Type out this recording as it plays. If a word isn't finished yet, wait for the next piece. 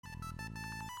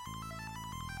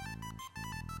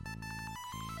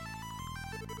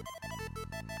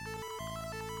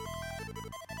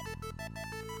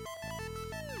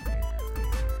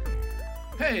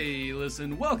Hey,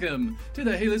 listen, welcome to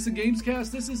the Hey Listen Gamescast.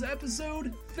 This is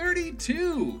episode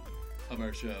 32 of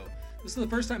our show. This is the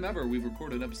first time ever we've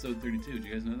recorded episode 32. Did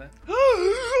you guys know that?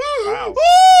 Wow.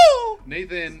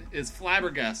 Nathan is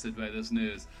flabbergasted by this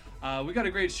news. We got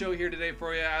a great show here today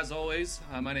for you, as always.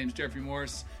 My name's Jeffrey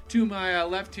Morse. To my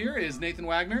left here is Nathan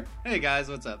Wagner. Hey guys,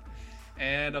 what's up?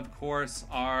 And, of course,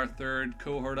 our third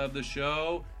cohort of the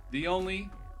show, the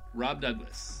only Rob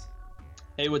Douglas.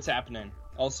 Hey, what's happening?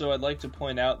 Also, I'd like to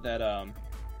point out that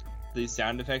these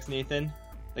sound effects, Nathan,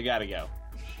 they gotta go.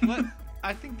 What?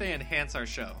 I think they enhance our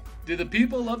show. Do the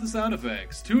people love the sound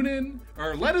effects? Tune in,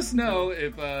 or let us know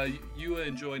if you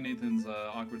enjoy Nathan's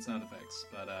awkward sound effects.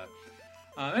 But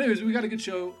anyways, we got a good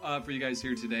show for you guys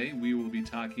here today. We will be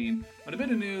talking about a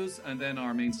bit of news, and then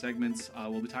our main segments.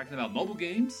 We'll be talking about mobile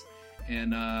games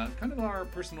and kind of our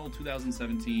personal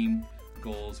 2017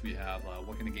 goals we have.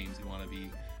 What kind of games we want to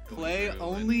be going Play through,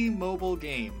 only mobile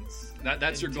games.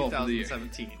 That's your goal for the year.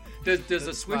 2017. Does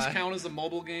the Switch count as a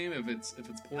mobile game if it's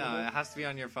portable? No, it has to be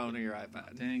on your phone or your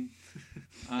iPad. Dang.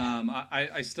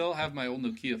 I still have my old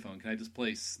Nokia phone. Can I just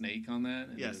play Snake on that?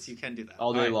 Yes, you can do that.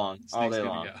 All day long. All Snake's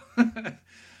day good to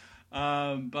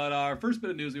go. But our first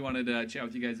bit of news we wanted to chat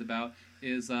with you guys about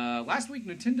is last week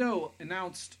Nintendo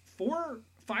announced 4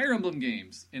 Fire Emblem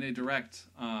games in a Direct.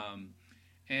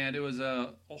 And it was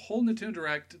a whole Nintendo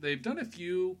Direct. They've done a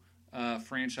few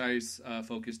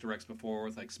franchise-focused Directs before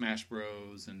with like Smash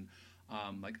Bros. And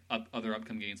like other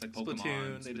upcoming games like Pokemon.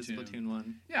 Splatoon. They did Splatoon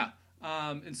 1. Yeah.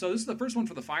 And so this is the first one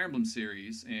for the Fire Emblem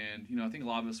series. And, I think a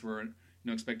lot of us were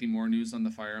expecting more news on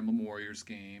the Fire Emblem Warriors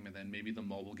game and then maybe the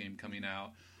mobile game coming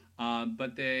out.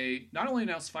 But they not only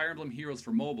announced Fire Emblem Heroes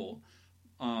for mobile,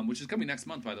 which is coming next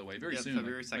month, by the way, very soon,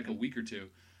 February 2nd. like a week or two.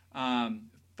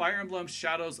 Fire Emblem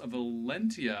Shadows of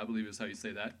Valentia, I believe is how you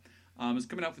say that, is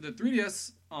coming out for the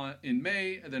 3DS in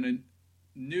May, and then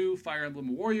a new Fire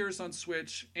Emblem Warriors on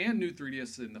Switch, and new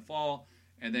 3DS in the fall,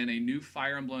 and then a new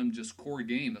Fire Emblem just core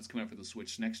game that's coming out for the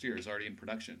Switch next year is already in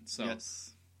production. So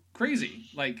Yes. crazy.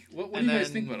 Like, what do you guys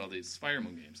think about all these Fire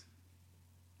Emblem games?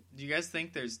 Do you guys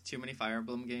think there's too many Fire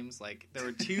Emblem games? Like, there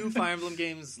were 2 Fire Emblem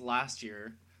games last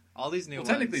year. All these new ones.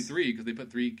 Technically 3, because they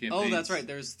put 3 campaigns. Oh, that's right.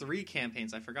 There's 3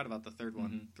 campaigns. I forgot about the third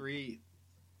one. Mm-hmm. 3,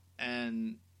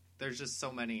 and there's just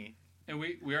so many. And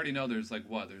we already know there's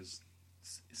there's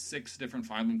 6 different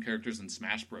Fire Emblem characters in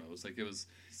Smash Bros. Like, it was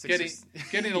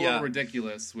getting a little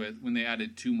ridiculous when they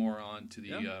added 2 more on to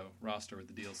the roster with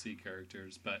the DLC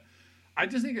characters. But I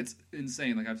just think it's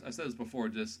insane. Like I've said this before,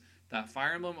 just that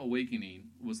Fire Emblem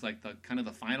Awakening was like the kind of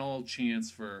the final chance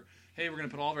for, hey, we're going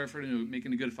to put all of our effort into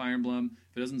making a good Fire Emblem.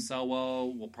 If it doesn't sell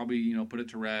well, we'll probably, put it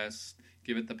to rest,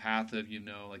 give it the path of,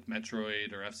 like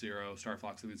Metroid or F-Zero, Star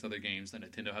Fox, or these other games that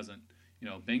Nintendo hasn't,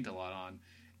 banked a lot on.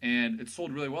 And it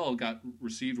sold really well. It got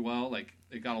received well. Like,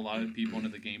 it got a lot of people into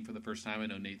the game for the first time. I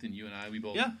know Nathan, you and I,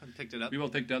 I picked it up. We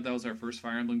both picked it up. That was our first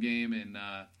Fire Emblem game. And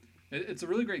it's a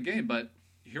really great game. But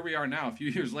here we are now, a few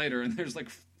years later, and there's like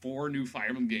 4 new Fire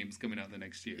Emblem games coming out the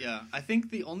next year. Yeah, I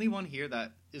think the only one here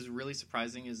that is really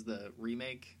surprising is the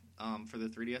remake for the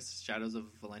 3DS, Shadows of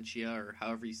Valentia, or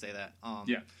however you say that.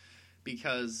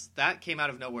 Because that came out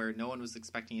of nowhere. No one was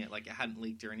expecting it. Like, it hadn't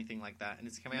leaked or anything like that. And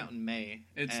it's coming out in May.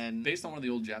 It's based on one of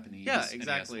the old Japanese. Yeah,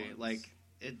 exactly. NES ones. Like,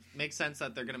 it makes sense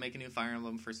that they're going to make a new Fire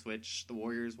Emblem for Switch. The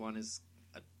Warriors one is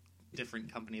a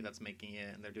different company that's making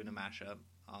it, and they're doing a mashup.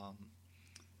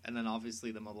 And then,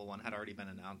 obviously, the mobile one had already been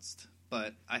announced.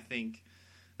 But I think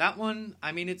that one,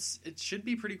 I mean, it should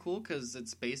be pretty cool because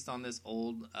it's based on this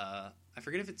old, I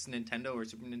forget if it's Nintendo or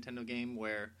Super Nintendo game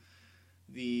where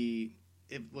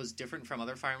it was different from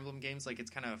other Fire Emblem games. Like,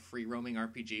 it's kind of a free-roaming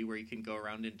RPG where you can go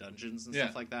around in dungeons and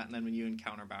stuff like that, and then when you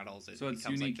encounter battles, it becomes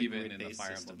unique like even in the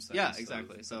Fire Emblem sense. Yeah,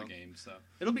 exactly. So,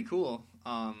 it'll be cool.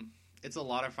 It's a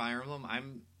lot of Fire Emblem.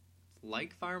 I'm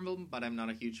like Fire Emblem, but I'm not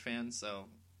a huge fan, so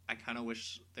I kind of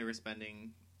wish they were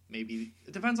spending... Maybe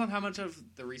it depends on how much of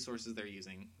the resources they're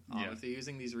using. If they're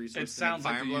using these resources, it sounds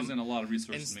like they're using a lot of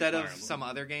resources instead of some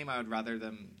other game. I would rather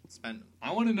them spend.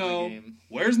 I want to know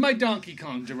where's my Donkey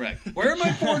Kong Direct? Where are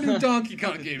my 4 new Donkey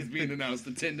Kong games being announced?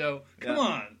 Nintendo, come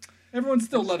on! Everyone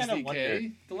still loves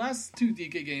DK. The last 2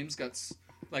 DK games got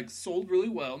sold really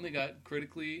well, and they got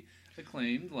critically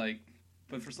acclaimed.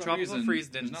 But for some Tropical reason, Freeze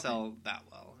didn't sell that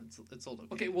well. It sold okay.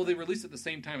 Okay, well they released it at the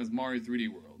same time as Mario 3D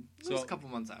World, so it was a couple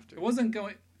months after. It wasn't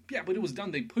going. Yeah, but it was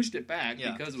done. They pushed it back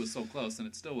because it was so close, and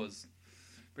it still was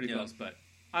pretty close. But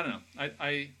I don't know.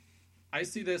 I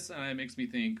see this, and it makes me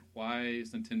think: why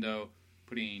is Nintendo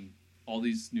putting all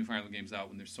these new Fire Emblem games out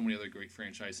when there's so many other great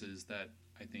franchises that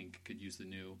I think could use the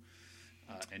new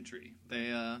entry?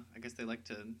 They, I guess, they like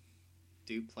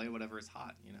to play whatever is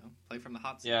hot. Play from the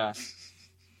hot side. Yeah.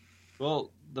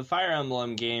 Well, the Fire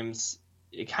Emblem games,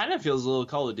 it kind of feels a little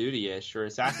Call of Duty-ish or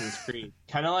Assassin's Creed.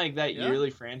 Kind of like that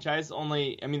yearly franchise,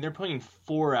 only, I mean, they're putting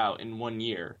 4 out in 1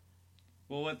 year.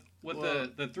 Well, with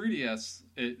the 3DS,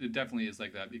 it definitely is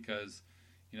like that because,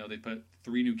 they put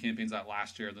 3 new campaigns out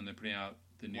last year, then they're putting out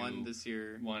the new one this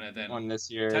year, and then one this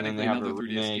year, technically and then another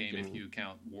 3DS game if you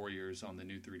count Warriors on the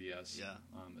new 3DS. Yeah.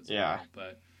 Well.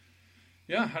 But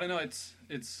yeah, I don't know.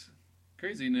 It's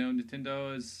crazy.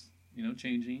 Nintendo is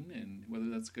changing, and whether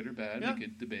that's good or bad, we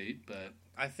could debate. But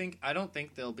I don't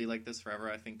think they'll be like this forever.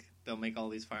 I think they'll make all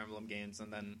these Fire Emblem games,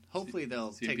 and then hopefully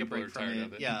they'll take a break from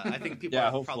it. Yeah, I think people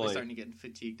are probably starting to get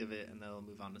fatigued of it, and they'll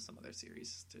move on to some other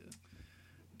series to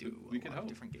do a lot of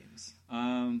different games.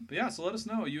 But yeah, so let us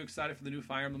know. Are you excited for the new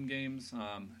Fire Emblem games?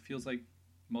 It feels like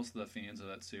most of the fans of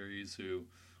that series who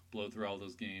blow through all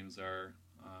those games are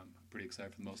pretty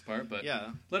excited for the most part. But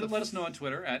let us know on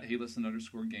Twitter at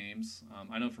HeyListen_games.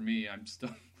 I know for me,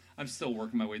 I'm still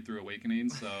working my way through Awakening,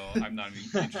 so I'm not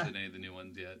even interested in any of the new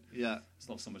ones yet. Yeah,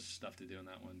 still have so much stuff to do in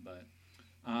that one. But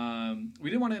we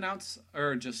did want to announce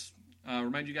or just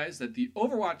remind you guys that the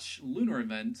Overwatch Lunar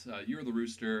event, Year of the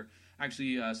Rooster,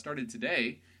 actually started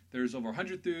today. There's over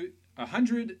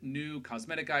 100 new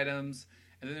cosmetic items,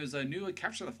 and then there's a new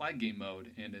Capture the Flag game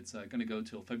mode, and it's going to go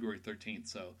till February 13th.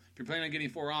 So if you're planning on getting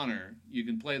For Honor, you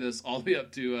can play this all the way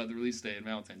up to the release day and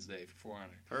Valentine's Day for For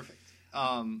Honor. Perfect.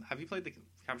 Have you played the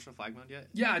Capture the Flag mode yet?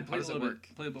 Yeah, I played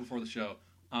it before the show.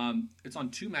 It's on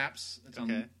 2 maps. It's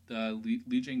on the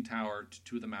Lijiang Tower,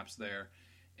 2 of the maps there.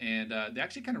 And they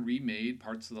actually kind of remade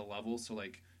parts of the level, so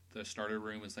like the starter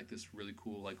room is like this really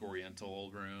cool like oriental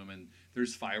room, and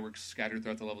there's fireworks scattered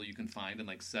throughout the level you can find and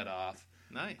like set off.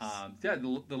 Nice.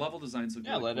 The level designs look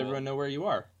really cool. Let everyone know where you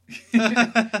are.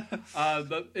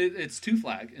 But it's 2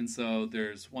 flag, and so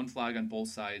there's 1 flag on both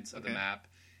sides of the map,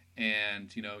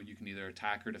 and you can either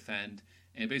attack or defend.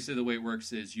 And basically the way it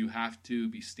works is you have to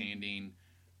be standing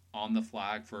on the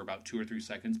flag for about 2 or 3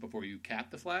 seconds before you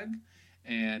cap the flag.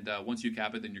 And once you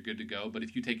cap it, then you're good to go. But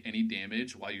if you take any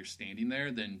damage while you're standing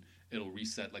there, then it'll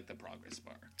reset like the progress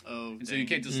bar. Oh, and so you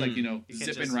can't just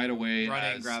zip in right away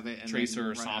as grab it and Tracer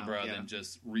or Sombra, then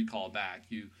just recall back.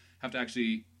 You have to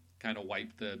actually kind of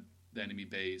wipe the enemy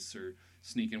base or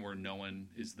sneak in where no one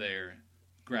is there,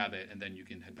 grab it, and then you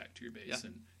can head back to your base. Yeah.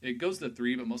 And it goes to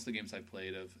 3, but most of the games I've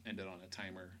played have ended on a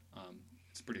timer.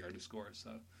 It's pretty hard to score.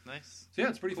 So nice. So yeah,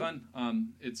 it's pretty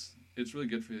fun. It's really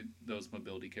good for those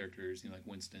mobility characters, like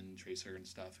Winston, Tracer, and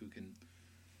stuff who can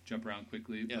jump around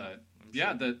quickly.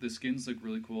 Yeah, but the skins look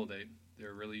really cool.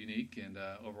 They're really unique, and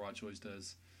Overwatch always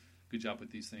does a good job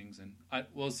with these things. And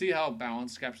we'll see how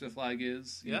balanced Capture the Flag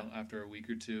is, after a week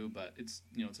or 2. But it's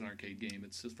it's an arcade game.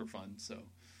 It's just for fun. So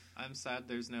I'm sad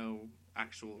there's no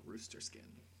actual rooster skin.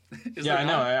 I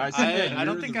know. I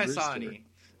don't think I saw any.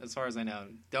 As far as I know,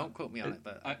 don't quote me on it,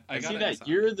 but I see that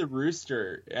you're the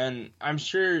rooster, and I'm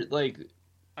sure I feel like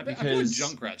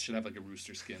Junkrat should have like a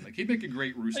rooster skin. Like he'd make a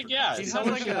great rooster. He has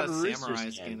like a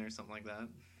samurai skin or something like that.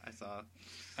 I saw.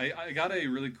 I got a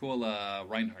really cool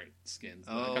Reinhardt skin.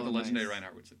 So I got the legendary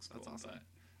Reinhardt, which looks cool. That's awesome.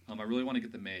 But, I really want to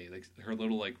get the Mei. Like her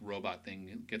little like robot thing.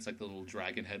 It gets like the little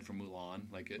dragon head from Mulan.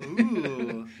 Like it.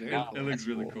 Ooh, it looks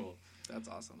really cool. That's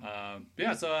awesome.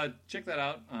 So check that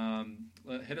out.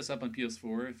 Hit us up on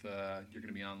PS4 if you're going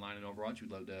to be online in Overwatch.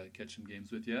 We'd love to catch some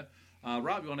games with you.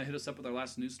 Rob, you want to hit us up with our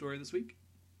last news story this week?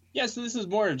 Yeah, so this is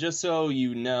more just so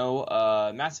you know.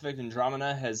 Mass Effect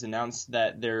Andromeda has announced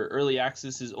that their early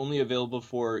access is only available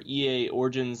for EA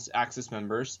Origins Access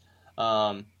members.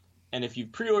 And if you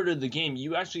pre-ordered the game,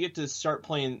 you actually get to start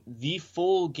playing the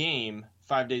full game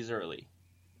 5 days early.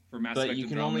 For Mass Effect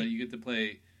Andromeda, you get to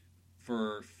play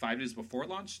for 5 days before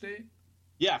launch date?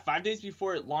 Yeah, 5 days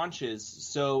before it launches.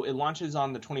 So it launches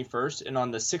on the 21st, and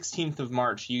on the 16th of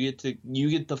March, you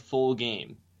get the full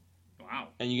game. Wow.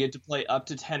 And you get to play up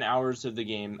to 10 hours of the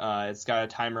game. It's got a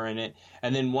timer in it.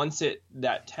 And then once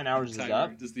that 10 hours is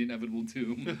up... Just the inevitable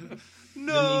doom.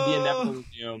 No! The inevitable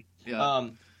doom. Yeah.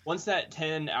 Once that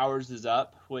 10 hours is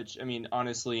up, which, I mean,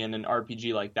 honestly, in an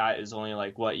RPG like that is only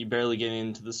like, you barely get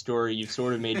into the story, you've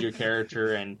sort of made your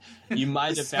character, and you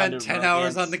might have found spent 10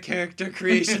 hours on the character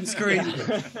creation screen.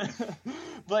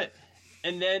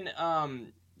 And then,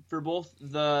 for both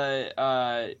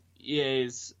the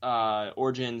EA's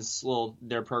Origins,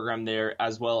 their program there,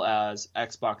 as well as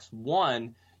Xbox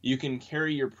One, you can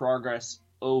carry your progress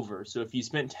over. So if you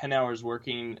spent 10 hours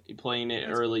playing it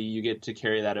early, you get to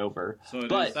carry that over. So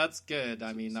that's good.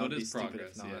 I mean, that would be stupid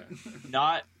if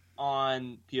not.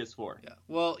 on PS4. Yeah.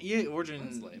 Well, EA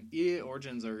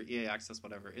Origins or EA Access,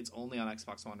 whatever. It's only on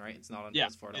Xbox One, right? It's not on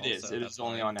PS4 at all. It is. So it is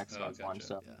only on Xbox One.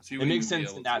 So, so it makes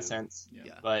sense in that sense.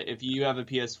 Yeah. But if you have a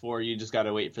PS4, you just got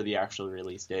to wait for the actual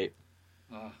release date.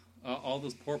 All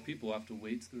those poor people have to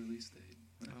wait to the release date.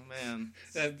 Oh man,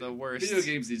 it's the worst. Video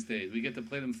games these days, we get to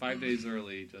play them 5 days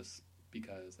early just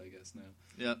because, I guess now.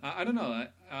 Yeah. I don't know.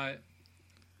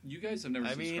 You guys have never.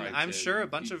 I mean, I'm sure a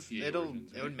bunch of it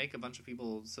would make a bunch of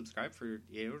people subscribe for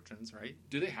EA Origins, right?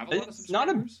 Do they have a lot of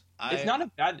subscribers? It's not a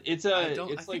bad. It's a. I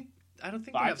don't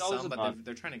think they have some, but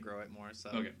they're trying to grow it more.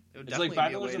 So okay, it's like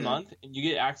 $5 a month, and you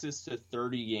get access to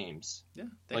 30 games. Yeah,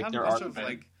 they have a bunch of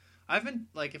like. I've been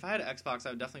like, if I had an Xbox,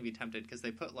 I would definitely be tempted because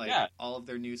they put like all of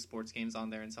their new sports games on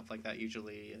there and stuff like that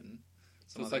usually, and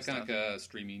so it's like kind of like a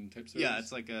streaming type service. Yeah,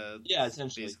 it's like a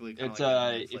essentially. Basically it's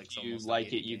like if you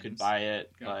like it, you could buy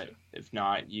it, but if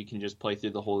not, you can just play through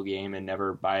the whole game and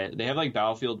never buy it. They have like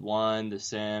Battlefield 1, The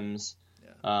Sims.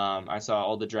 Yeah. I saw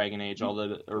all the Dragon Age, all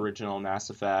the original Mass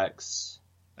Effects.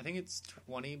 I think it's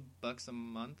 $20 a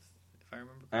month, if I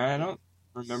remember correctly. I don't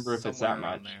remember if it's that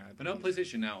much. I know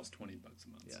PlayStation Now is $20 a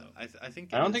month. Yeah, so. I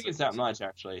think. I don't think it's that much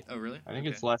actually. Oh really? I think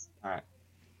it's less than that.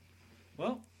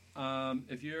 Well,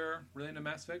 if you're really into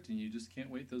Mass Effect and you just can't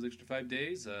wait those extra 5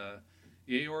 days,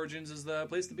 EA Origins is the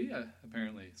place to be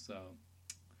apparently. So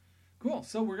cool.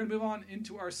 So we're gonna move on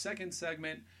into our second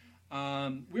segment.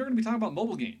 We're gonna be talking about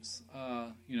mobile games.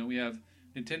 We have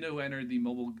Nintendo who entered the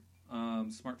mobile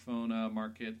smartphone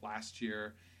market last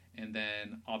year, and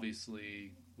then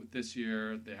obviously. With this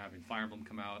year, they're having Fire Emblem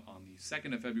come out on the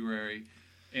 2nd of February,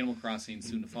 Animal Crossing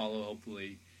soon to follow,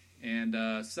 hopefully. And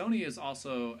Sony has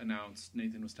also announced,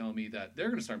 Nathan was telling me, that they're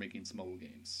going to start making some mobile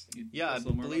games. I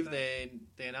believe they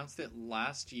announced it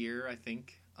last year, I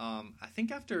think. I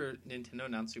think after Nintendo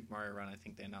announced Super Mario Run, I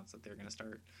think they announced that they're going to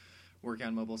start working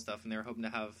on mobile stuff, and they were hoping to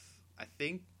have,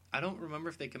 I don't remember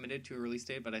if they committed to a release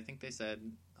date, but I think they said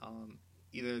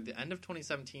either the end of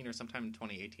 2017 or sometime in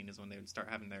 2018 is when they would start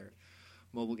having their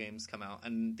mobile games come out,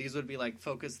 and these would be like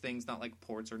focused things, not like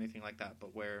ports or anything like that,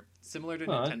 but where similar to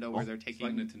Nintendo, where they're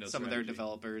taking some of their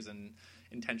developers and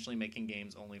intentionally making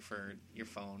games only for your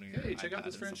phone or your iPad. Check out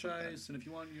this franchise, and if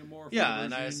you want more,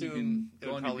 and I assume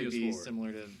it would probably be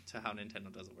similar to how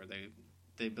Nintendo does it, where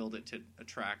they build it to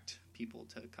attract people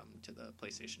to come to the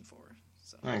PlayStation 4.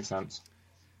 So that makes sense.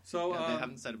 So they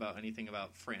haven't said about anything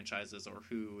about franchises or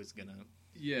who is gonna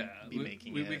be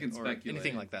making it, we can or speculate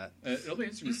anything like that. It'll be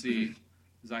interesting to see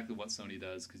exactly what Sony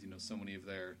does, because so many of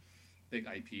their big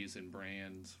IPs and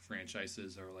brands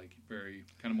franchises are like very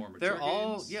kind of more mature. They're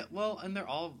all games. and they're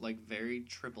all like very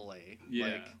AAA.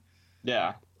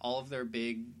 Yeah, all of their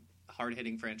big hard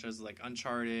hitting franchises like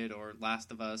Uncharted or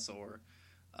Last of Us or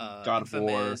God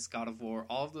of War.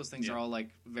 All of those things are all like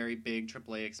very big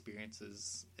AAA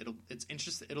experiences. It'll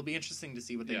be interesting to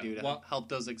see what they do to help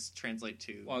those translate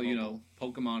to. Well, mobile.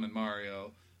 Pokemon and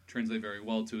Mario translate very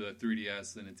well to a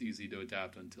 3DS, and it's easy to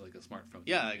adapt onto like a smartphone.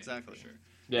 Yeah, exactly. For sure.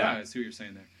 Yeah, I see what you're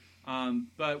saying there.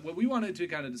 But what we wanted to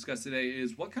kind of discuss today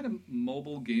is what kind of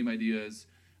mobile game ideas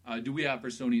do we have for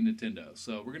Sony and Nintendo.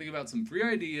 So we're going to give out some free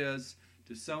ideas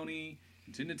to Sony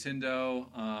and to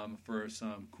Nintendo for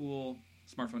some cool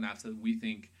smartphone apps that we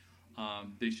think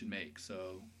they should make.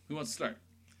 So who wants to start?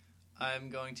 I'm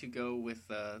going to go with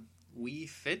Wii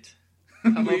Fit.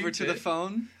 Come over to the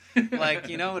phone. Like,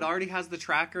 it already has the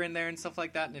tracker in there and stuff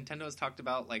like that. Nintendo has talked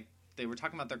about, like, they were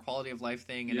talking about their quality of life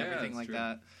thing and everything like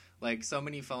that. Like, so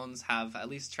many phones have at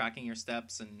least tracking your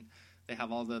steps, and they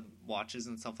have all the watches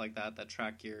and stuff like that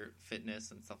track your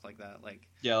fitness and stuff like that. Like,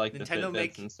 like Nintendo the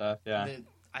Fitbits and stuff. Yeah,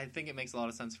 I think it makes a lot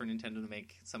of sense for Nintendo to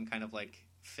make some kind of like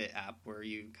fit app where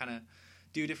you kind of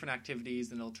do different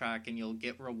activities and it'll track and you'll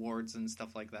get rewards and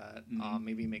stuff like that. Mm-hmm.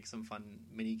 Maybe make some fun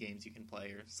mini games you can play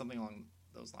or something along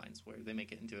those lines where they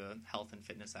make it into a health and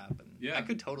fitness app, and I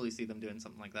could totally see them doing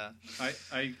something like that.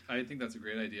 I think that's a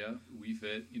great idea. Wii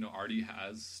Fit, already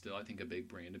has still, I think, a big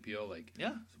brand appeal. Like,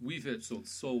 Wii Fit sold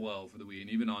so well for the Wii, and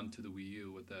even onto the Wii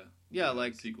U with the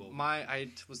sequel. I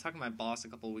was talking to my boss a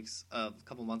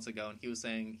couple months ago, and he was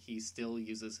saying he still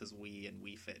uses his Wii and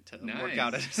Wii Fit to work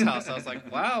out at his house. I was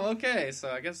like, wow, okay, so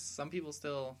I guess some people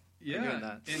still are doing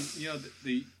that. And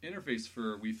the interface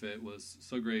for Wii Fit was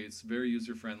so great. It's very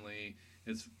user friendly.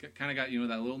 It's kind of got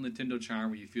that little Nintendo charm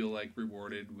where you feel like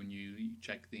rewarded when you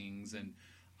check things. And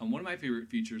one of my favorite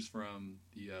features from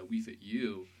the Wii Fit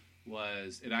U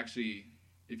was it actually,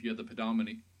 if you had the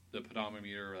pedometer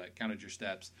that counted your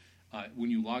steps, when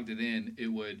you logged it in, it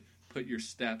would put your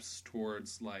steps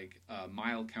towards like a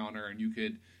mile counter, and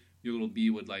your little bee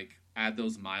would like add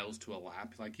those miles to a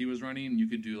lap like he was running. And you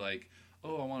could do like,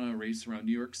 oh, I want to race around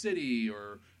New York City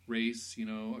or race,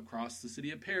 across the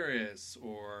city of Paris,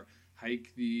 or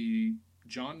hike the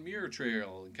John Muir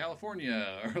Trail in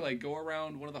California, or like go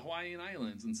around one of the Hawaiian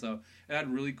Islands. And so it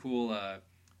had really cool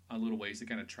little ways to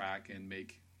kind of track and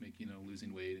make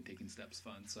losing weight and taking steps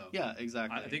fun. So yeah,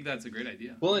 exactly. I think that's a great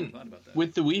idea. Well, and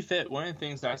with the Wii Fit, one of the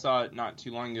things I saw not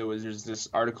too long ago was there's this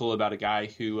article about a guy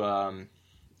who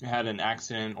had an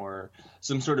accident or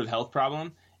some sort of health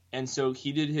problem, and so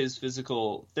he did his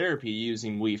physical therapy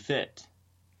using Wii Fit.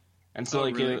 And so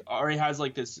really? It already has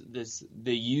like this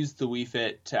they used the Wii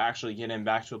Fit to actually get him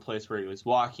back to a place where he was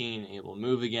walking, able to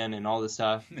move again, and all this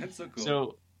stuff. That's so cool.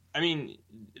 So I mean,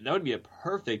 that would be a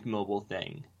perfect mobile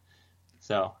thing.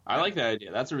 So I like that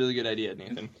idea. That's a really good idea,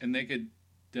 Nathan. And they could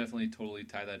definitely totally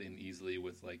tie that in easily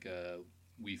with like a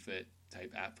Wii Fit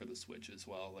type app for the Switch as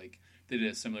well. Like they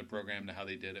did a similar program to how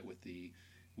they did it with the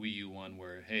Wii U one,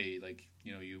 where hey, like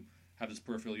you have this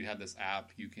peripheral, you have this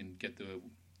app, you can get the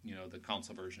the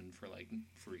console version for like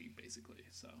free basically.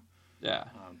 So yeah,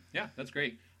 that's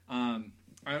great. I'm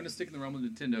going to stick in the realm of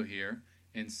Nintendo here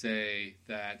and say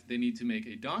that they need to make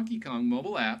a Donkey Kong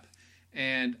mobile app.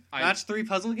 And Match 3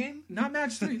 puzzle game? Not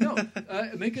Match 3, no.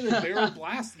 Make it a barrel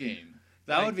blast game.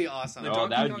 That would be awesome. The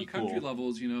Donkey Kong Country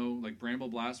levels, like Bramble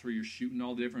Blast, where you're shooting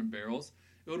all the different barrels.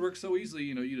 It would work so easily.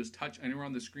 You just touch anywhere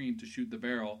on the screen to shoot the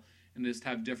barrel, and just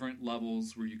have different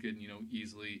levels where you could,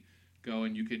 easily go,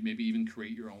 and you could maybe even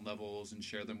create your own levels and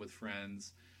share them with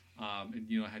friends. And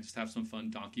just have some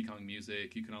fun Donkey Kong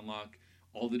music. You can unlock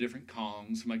all the different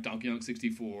Kongs from like Donkey Kong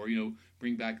 64.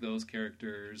 Bring back those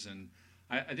characters and.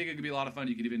 I think it could be a lot of fun.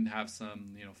 You could even have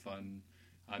some, fun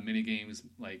mini games,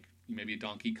 like maybe a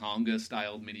Donkey Konga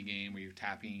styled mini game where you're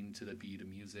tapping to the beat of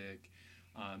music.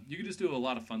 You could just do a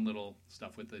lot of fun little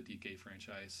stuff with the DK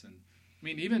franchise, and I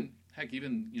mean, even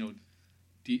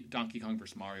Donkey Kong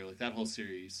vs Mario, like that whole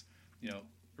series,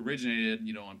 originated,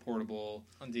 on portable,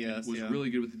 on DS, was really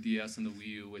good with the DS and the Wii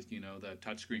U with the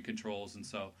touchscreen controls, and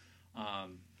so.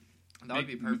 That would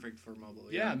be perfect for mobile.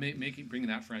 Yeah, bringing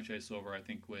that franchise over, I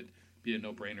think would be a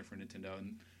no-brainer for Nintendo.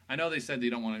 And I know they said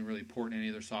they don't want to really port any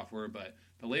of their software, but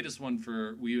the latest one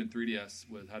for Wii U and 3DS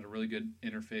had a really good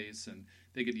interface, and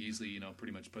they could easily,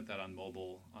 pretty much put that on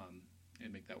mobile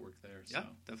and make that work there. So. Yeah,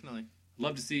 definitely.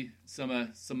 Love to see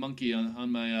some monkey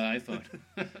on my iPhone.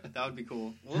 That would be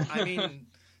cool. Well, I mean,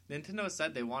 Nintendo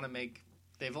said they want to make.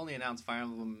 They've only announced Fire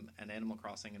Emblem and Animal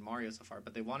Crossing and Mario so far,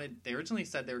 but they originally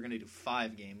said they were going to do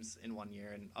 5 games in 1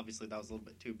 year, and obviously that was a little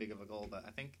bit too big of a goal, but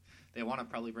I think they want to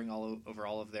probably bring over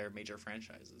all of their major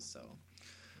franchises, so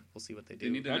we'll see what they do.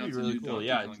 They need to announce a new Donkey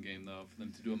Kong game, though, for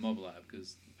them to do a mobile app,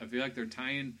 because I feel like they're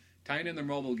tying in their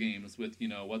mobile games with,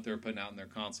 what they're putting out in their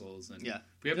consoles, and if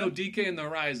we have no DK in the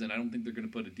horizon, I don't think they're going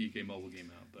to put a DK mobile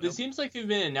game out. But it seems like they've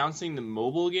been announcing the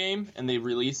mobile game, and they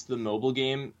released the mobile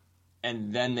game,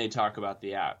 and then they talk about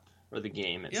the app. Or the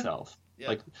game itself.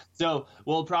 Yeah.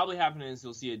 What'll probably happen is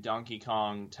you'll see a Donkey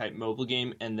Kong type mobile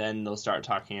game, and then they'll start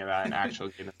talking about an actual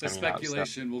game. The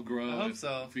speculation will grow. I hope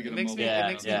so. If we get it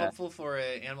makes me hopeful for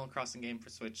an Animal Crossing game for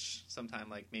Switch sometime,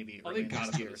 like maybe early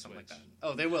next year or something like that.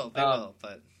 Oh, they will. They will.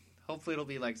 But hopefully it'll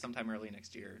be like sometime early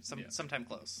next year, sometime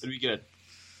close. It'll be good.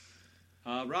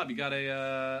 Rob, you got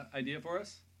a idea for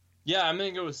us? Yeah, I'm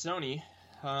gonna go with Sony.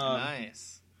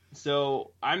 Nice.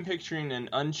 So I'm picturing an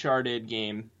Uncharted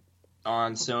game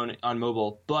on Sony on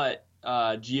mobile, but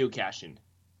geocaching.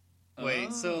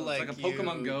 Wait, so like a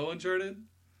Pokemon Go Uncharted?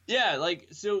 Yeah,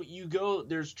 so you go.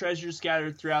 There's treasure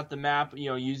scattered throughout the map.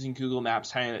 Using Google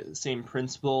Maps, kind of the same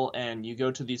principle, and you go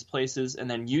to these places, and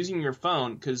then using your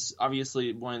phone, because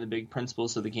obviously one of the big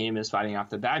principles of the game is fighting off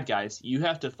the bad guys. You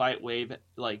have to fight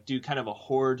do kind of a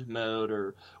horde mode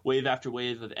or wave after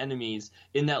wave of enemies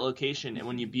in that location, and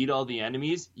when you beat all the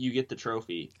enemies, you get the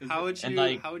trophy. How would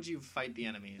you fight the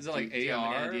enemies? Is it like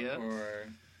AR or?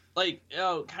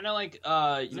 Kind of like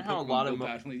you know how a lot of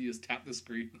you just tap the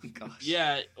screen. Gosh.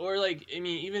 Yeah, or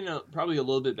even probably a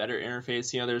little bit better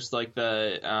interface. There's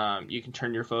the you can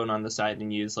turn your phone on the side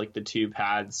and use the 2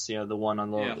 pads. The one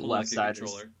on the left side.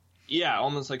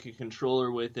 Almost like a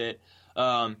controller with it.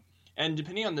 And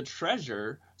depending on the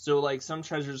treasure, so some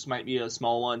treasures might be a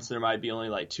small one, so there might be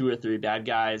only 2 or 3 bad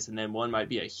guys, and then one might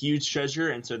be a huge treasure,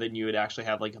 and so then you would actually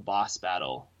have a boss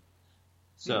battle.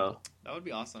 So that would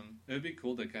be awesome. It would be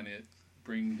cool to kind of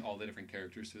bring all the different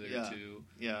characters through there too.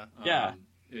 Yeah.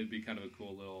 It'd be kind of a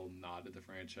cool little nod to the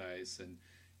franchise, and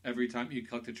every time you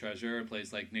collect a treasure, it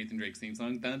plays Nathan Drake's theme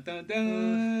song. Dun, dun,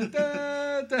 dun,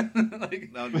 dun, dun.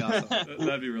 That would be awesome.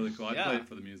 That'd be really cool. I'd play it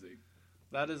for the music.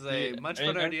 That is a much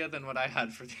better idea than what I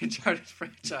had for the Uncharted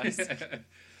franchise.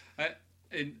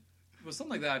 And with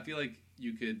something like that, I feel like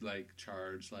you could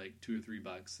charge $2 or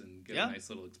 $3 and get a nice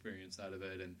little experience out of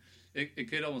it, and it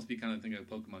could almost be kind of thing like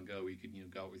Pokemon Go, where you could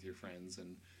go out with your friends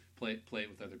and play it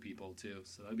with other people too.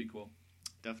 So that'd be cool.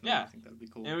 Definitely, Yeah. I think that'd be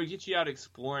cool. And it would get you out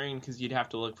exploring because you'd have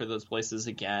to look for those places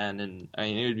again, and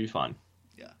it would be fun.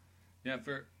 Yeah,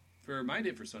 for my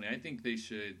date for Sony, I think they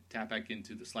should tap back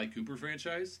into the Sly Cooper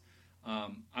franchise.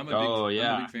 I'm a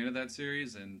big fan of that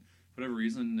series, and for whatever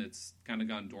reason, it's kind of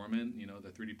gone dormant. The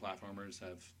 3D platformers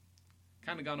have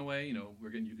kind of gone away. We're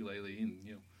getting Yooka-Laylee, and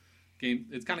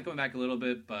it's kind of coming back a little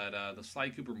bit. But the Sly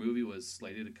Cooper movie was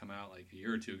slated to come out like a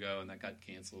year or two ago, and that got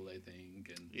canceled, I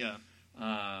think.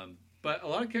 And but a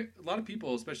lot of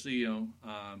people, especially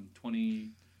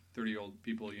 20, 30-year-old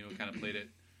people, kind of played it.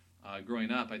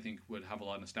 Growing up, I think would have a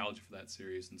lot of nostalgia for that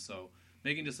series, and so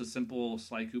making just a simple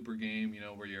Sly Cooper game,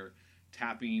 where you're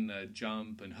tapping,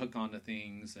 jump, and hook onto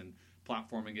things, and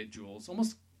platforming, get jewels,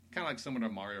 almost kind of like similar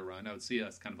to Mario Run. I would see it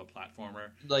as kind of a platformer,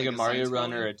 like a Mario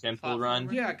Run or a Temple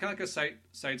Run. Yeah, kind of like a side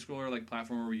scroller, like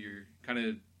platformer, where you're kind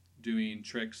of doing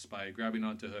tricks by grabbing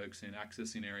onto hooks and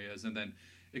accessing areas, and then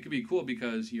it could be cool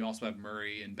because you also have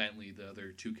Murray and Bentley, the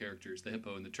other two characters, the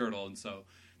hippo and the turtle, and so.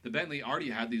 The Bentley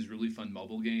already had these really fun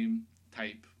mobile game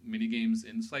type mini games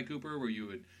in Sly Cooper where you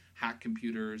would hack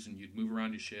computers and you'd move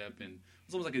around your ship, and it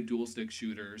was almost like a dual stick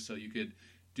shooter. So you could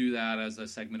do that as a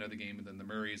segment of the game, and then the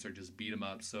Murrays are just beat 'em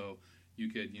up. So you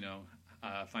could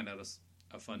find out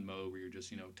a fun mode where you're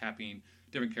just tapping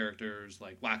different characters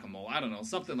like Whack-A-Mole. I don't know,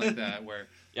 something like that. Where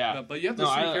but you have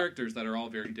those three characters that are all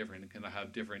very different and kind of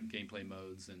have different gameplay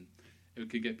modes, and it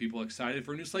could get people excited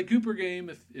for a new Sly Cooper game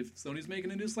if Sony's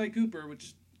making a new Sly Cooper,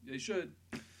 which. They should.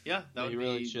 Yeah, they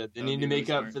really should. They need to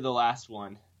make up for the last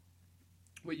one.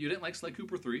 Wait, you didn't like Sly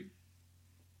Cooper 3?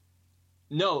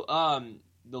 No,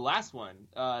 the last one,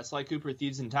 Sly Cooper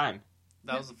Thieves in Time.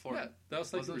 That was the fourth. Yeah, that was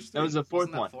Sly Cooper 3. That was the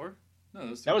fourth one. Four?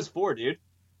 No, that was 4, dude.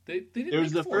 They didn't. It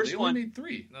was the 4. First one. They only made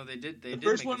 3. No, they did. The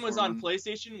first one was on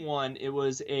PlayStation 1. It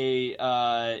was it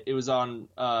was on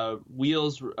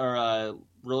wheels or a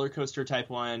roller coaster type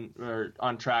one or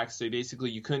on tracks. So basically,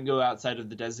 you couldn't go outside of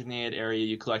the designated area.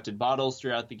 You collected bottles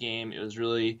throughout the game. It was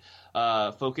really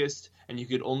focused, and you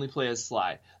could only play as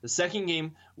Sly. The second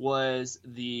game was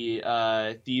the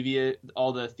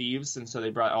all the thieves, and so they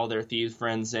brought all their thieves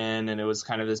friends in, and it was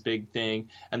kind of this big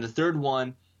thing. And the third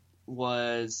one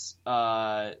was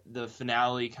the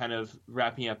finale, kind of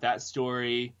wrapping up that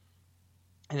story.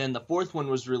 And then the fourth one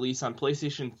was released on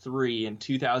PlayStation 3 in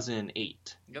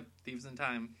 2008. Yep, Thieves in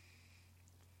Time.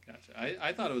 Gotcha.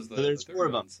 I thought it was the there's the 4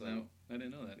 of them. One, so I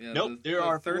didn't know that. Yeah, nope, there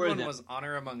are 4 of them. The third one was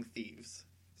Honor Among Thieves.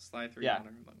 Sly 3 Honor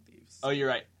Among Thieves. Oh, you're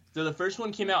right. So the first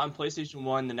one came out on PlayStation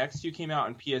 1, the next 2 came out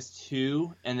on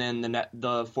PS2, and then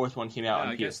the fourth one came out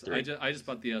on PS3. I just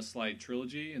bought the Sly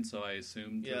trilogy, and so I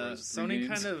assumed there was 3 Sony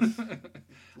games. kind of...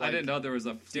 I didn't know there was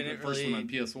a first one on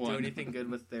PS1. Do anything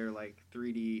good with their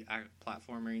 3D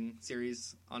platforming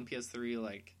series on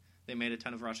PS3. They made a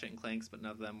ton of Ratchet and Clanks, but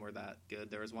none of them were that good.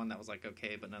 There was one that was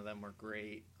okay, but none of them were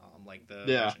great. Ratchet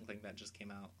and Clank that just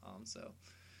came out. So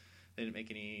they didn't make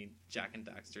any Jak and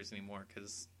Daxters anymore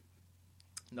because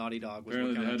Naughty Dog was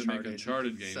apparently working on Uncharted. To make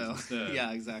Uncharted games instead.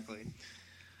 Yeah, exactly.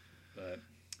 But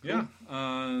cool.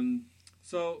 Yeah.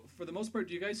 So for the most part,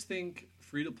 do you guys think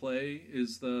free to play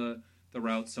is the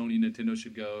route Sony and Nintendo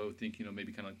should go? Think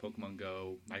maybe kind of like Pokemon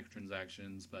Go,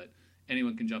 microtransactions, but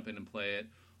anyone can jump in and play it,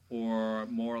 or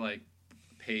more like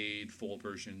paid full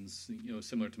versions,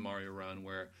 similar to Mario Run,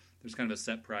 where there's kind of a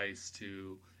set price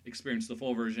to experience the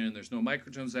full version. There's no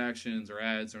microtransactions or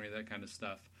ads or any of that kind of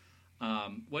stuff.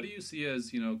 What do you see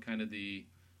as kind of the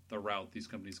route these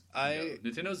companies go?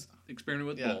 Nintendo's experimented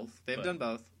with both. They've done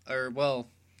both.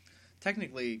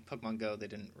 Technically, Pokemon Go they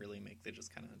didn't really make. They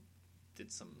just kind of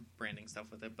did some branding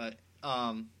stuff with it. But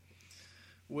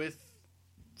with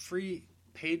free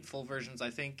paid full versions, I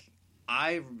think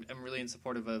I am really in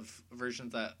supportive of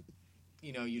versions that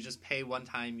you just pay one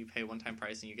time, you pay one-time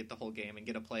price, and you get the whole game and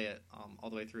get to play it all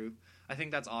the way through. I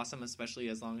think that's awesome, especially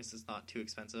as long as it's not too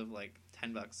expensive. Like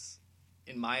 $10,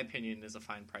 in my opinion, is a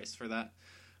fine price for that.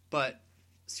 But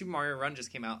Super Mario Run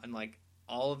just came out, and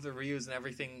all of the reviews and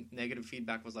everything, negative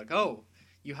feedback was oh,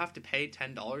 you have to pay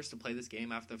 $10 to play this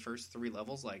game after the first 3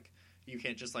 levels. You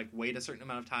can't just wait a certain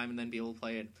amount of time and then be able to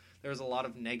play it. There was a lot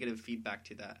of negative feedback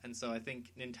to that. And so I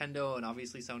think Nintendo and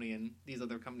obviously Sony and these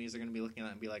other companies are going to be looking at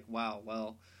it and be wow,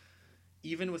 well,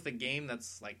 even with a game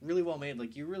that's really well made,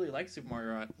 you really like Super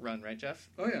Mario Run, right, Jeff?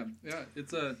 Oh yeah,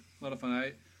 it's a lot of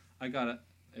fun. I got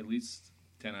at least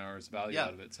 10 hours value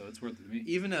out of it, so it's worth it to me.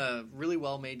 Even a really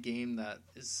well made game that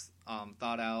is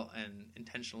thought out and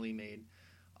intentionally made,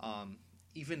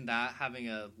 even that having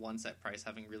a one set price,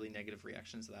 having really negative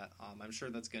reactions to that, I'm sure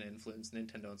that's going to influence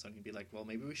Nintendo and Sony to be like, well,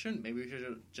 maybe we shouldn't. Maybe we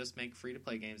should just make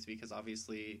free-to-play games because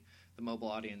obviously the mobile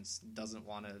audience doesn't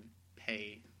want to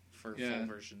pay for full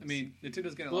versions. I mean,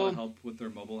 Nintendo's getting a lot of help with their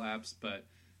mobile apps, but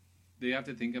they have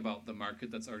to think about the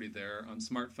market that's already there on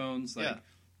smartphones. Like,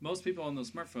 most people on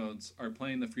those smartphones are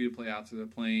playing the free-to-play apps, or they're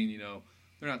playing,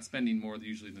 they're not spending more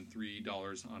usually than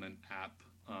 $3 on an app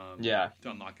to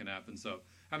unlock an app. And so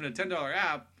having a $10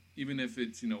 app, even if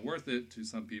it's worth it to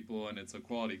some people and it's a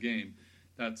quality game,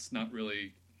 that's not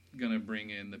really going to bring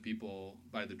in the people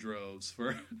by the droves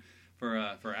for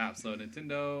apps. So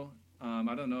Nintendo,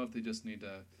 I don't know if they just need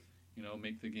to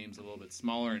make the games a little bit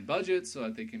smaller in budget so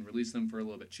that they can release them for a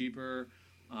little bit cheaper.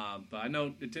 But I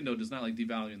know Nintendo does not like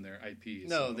devaluing their IP.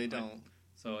 No, they don't.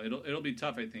 So it'll be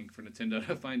tough, I think, for Nintendo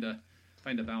to find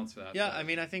a balance for that. Yeah, I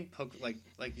mean, I think like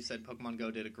you said, Pokemon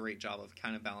Go did a great job of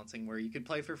kind of balancing where you could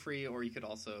play for free or you could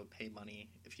also pay money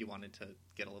if you wanted to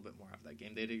get a little bit more out of that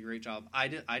game. They did a great job. I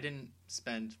didn't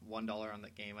spend $1 on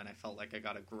that game, and I felt like I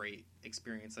got a great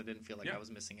experience. I didn't feel like I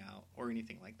was missing out or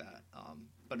anything like that.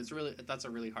 But that's a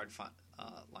really hard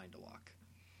line to walk.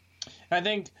 I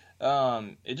think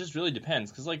it just really depends,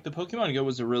 because like the Pokemon Go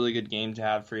was a really good game to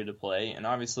have free to play, and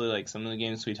obviously like some of the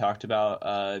games we talked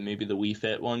about, maybe the Wii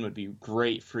Fit one would be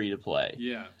great free to play.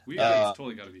 Yeah, Wii Fit's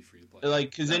totally got to be free to play. Like,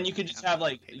 because then you could just have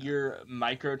like your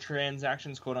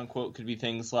microtransactions, quote unquote, could be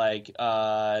things like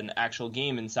an actual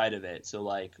game inside of it. So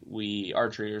like Wii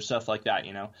Archery or stuff like that,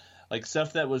 like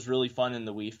stuff that was really fun in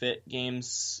the Wii Fit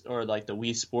games or like the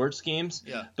Wii Sports games.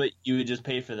 Yeah. But you would just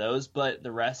pay for those, but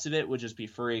the rest of it would just be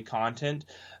free content.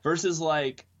 Versus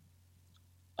like,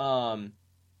 you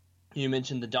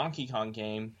mentioned the Donkey Kong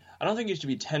game. I don't think it should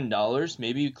be $10.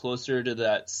 Maybe closer to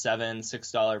that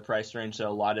 $6 price range that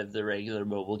a lot of the regular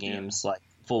mobile games, like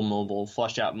full mobile,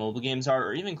 flushed out mobile games are,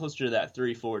 or even closer to that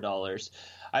 $3-4.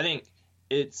 I think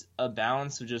it's a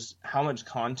balance of just how much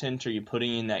content are you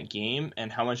putting in that game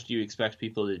and how much do you expect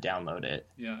people to download it.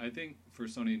 Yeah, I think for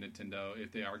Sony and Nintendo,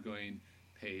 if they are going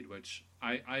paid, which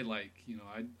I like,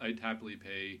 I'd happily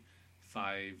pay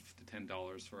 $5 to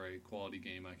 $10 for a quality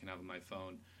game I can have on my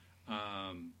phone.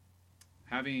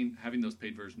 Having those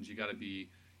paid versions, you got to be,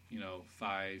 $5,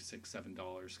 $6,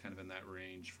 $7 kind of in that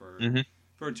range for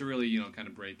it to really, kind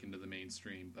of break into the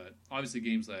mainstream. But obviously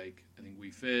games like, I think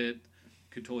Wii Fit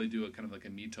could totally do a kind of like a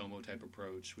Miitomo type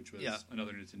approach, which was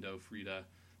another Nintendo free to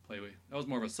play with. That was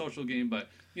more of a social game, but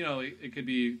it could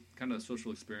be kind of a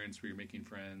social experience where you're making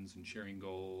friends and sharing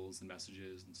goals and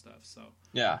messages and stuff. So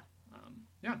it'll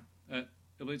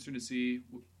be interesting to see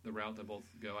the route that both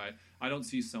go. I don't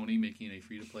see Sony making a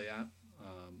free to play app.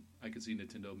 I could see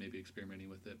Nintendo maybe experimenting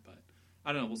with it, but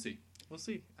I don't know. We'll see. We'll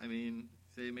see. I mean,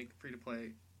 if they make free to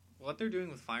play, what they're doing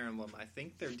with Fire Emblem, I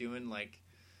think they're doing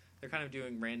they're kind of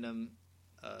doing random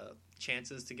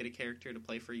chances to get a character to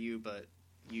play for you, but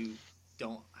you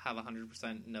don't have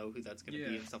 100% know who that's going to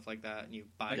be and stuff like that, and you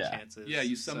buy chances. Yeah,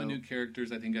 you summon new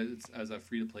characters, I think, as a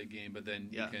free-to-play game, but then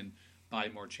you can buy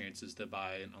more chances to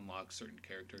buy and unlock certain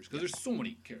characters, because there's so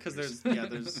many characters. Because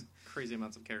there's crazy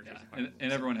amounts of characters. Yeah.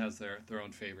 And everyone has their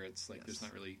own favorites. Like, there's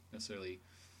not really necessarily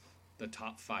the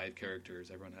top 5 characters.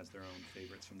 Everyone has their own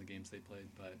favorites from the games they played,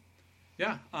 but...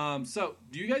 Yeah. So,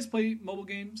 do you guys play mobile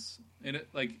games? And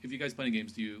if you guys play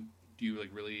games, do you like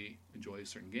really enjoy a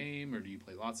certain game, or do you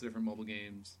play lots of different mobile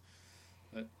games?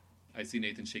 I see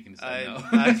Nathan shaking his head now.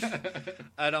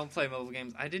 I don't play mobile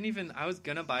games. I was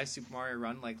gonna buy Super Mario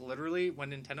Run. Like literally, when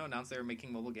Nintendo announced they were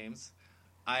making mobile games,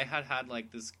 I had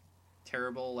like this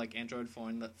terrible like Android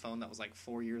phone that was like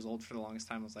 4 years old for the longest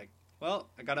time. I was like, well,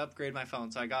 I gotta upgrade my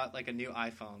phone, so I got like a new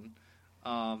iPhone.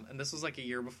 And this was like a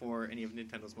year before any of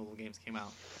Nintendo's mobile games came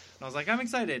out. And I was like, I'm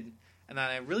excited. And then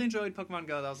I really enjoyed Pokemon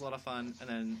Go. That was a lot of fun. And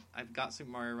then I got Super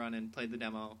Mario Run and played the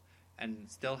demo. And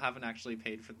still haven't actually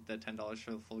paid for the $10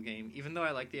 for the full game. Even though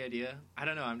I like the idea. I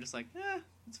don't know. I'm just like,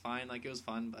 it's fine. Like, it was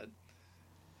fun. But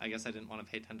I guess I didn't want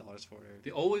to pay $10 for it.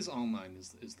 The always online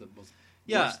is the most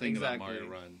worst thing about Mario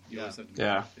Run. You always have to be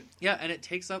connected. Yeah, and it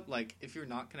takes up, like, if you're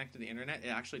not connected to the internet, it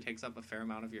actually takes up a fair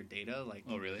amount of your data. Like,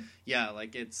 oh, really? Yeah,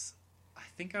 like, it's... I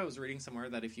think I was reading somewhere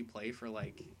that if you play for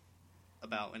like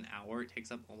about an hour, it takes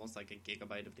up almost like a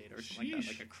gigabyte of data or something like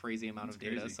that, like a crazy amount of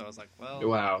data. Crazy. So I was like, well,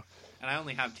 wow. And I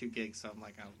only have 2 gigs, so I'm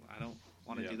like, I don't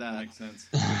want to do that. That makes sense.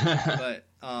 But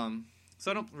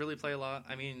so I don't really play a lot.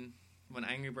 I mean, when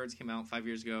Angry Birds came out 5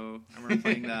 years ago, I remember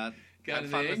playing that. Got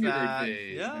an Angry Bird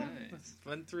phase. Yeah, nice.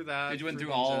 Went through that. Did you went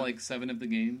through all like 7 of the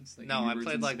games? Like no, I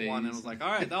played like 1 and was like,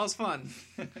 all right, that was fun.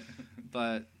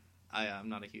 But I'm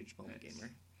not a huge mobile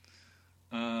gamer.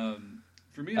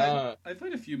 For me, I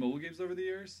played a few mobile games over the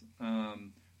years.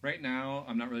 right now,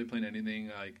 I'm not really playing anything.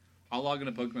 Like, I'll log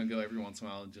into Pokemon Go every once in a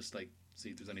while and just, like, see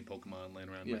if there's any Pokemon laying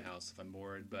around my house if I'm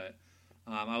bored. But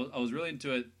I was really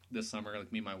into it this summer.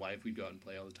 Like, me and my wife, we'd go out and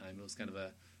play all the time. It was kind of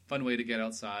a fun way to get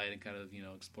outside and kind of,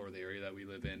 explore the area that we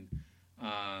live in.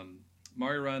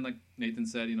 Mario Run, like Nathan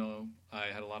said, I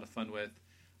had a lot of fun with.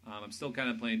 I'm still kind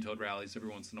of playing Toad Rallies every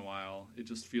once in a while. It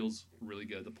just feels really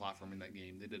good, the platform in that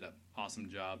game. They did an awesome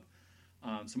job.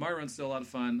 So Mario Run's still a lot of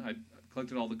fun. I've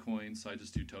collected all the coins, so I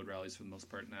just do Toad Rallies for the most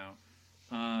part now.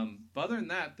 But other than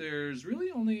that, there's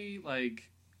really only like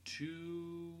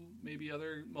 2 maybe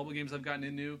other mobile games I've gotten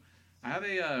into. I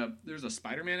have there's a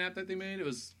Spider-Man app that they made. It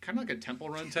was kind of like a Temple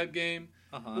Run type game.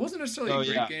 It wasn't necessarily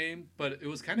a great game, but it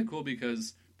was kind of cool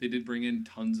because they did bring in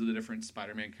tons of the different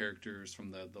Spider-Man characters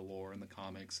from the lore and the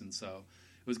comics, and so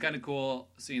it was kind of cool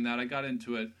seeing that. I got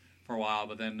into it for a while,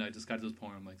 but then I just got to this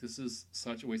point where I'm like, this is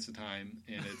such a waste of time,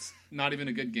 and it's not even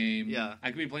a good game. Yeah. I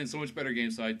could be playing so much better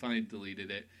games, so I finally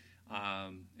deleted it,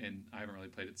 and I haven't really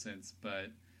played it since. But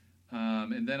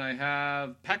and then I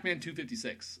have Pac-Man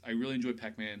 256. I really enjoy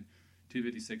Pac-Man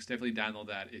 256. Definitely download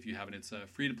that if you haven't. It's a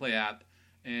free-to-play app,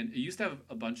 and it used to have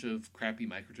a bunch of crappy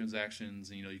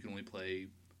microtransactions, and you can only play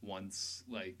once,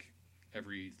 like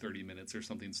every 30 minutes or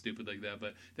something stupid like that.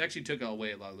 But they actually took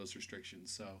away a lot of those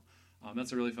restrictions, so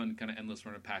that's a really fun kind of endless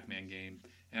run of Pac-Man game.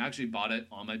 And I actually bought it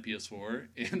on my PS4,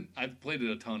 and I've played it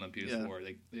a ton on PS4.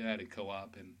 Yeah. They added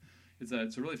co-op, and it's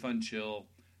a really fun, chill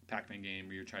Pac-Man game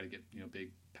where you're trying to get big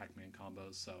Pac-Man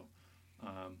combos. So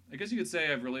I guess you could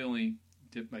say I've really only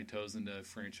dipped my toes into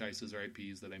franchises or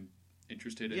IPs that I'm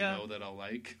interested in, know that I'll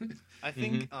like. I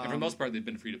think and for the most part they've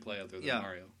been free to play other than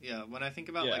Mario. Yeah, when I think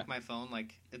about like my phone,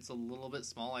 like it's a little bit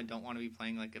small. I don't want to be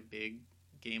playing like a big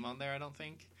game on there, I don't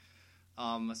think.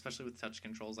 Especially with touch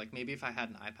controls. Like maybe if I had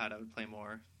an iPad I would play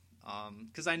more.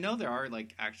 Because I know there are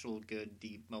like actual good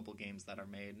deep mobile games that are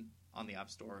made on the App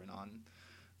Store and on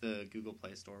the Google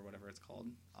Play Store, whatever it's called,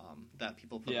 that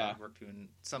people put a lot of work to, and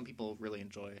some people really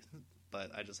enjoy,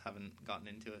 but I just haven't gotten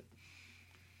into it.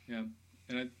 Yeah.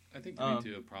 And I think for me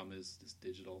too, a problem is just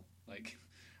digital. Like,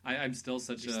 I'm still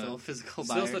such a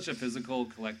physical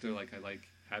collector. Like, I like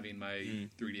having my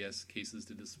 3DS cases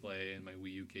to display and my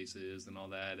Wii U cases and all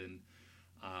that, and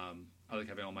I like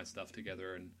having all my stuff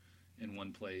together and in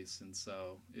one place. And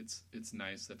so it's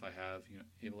nice if I have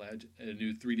able to add a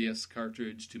new 3DS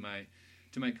cartridge to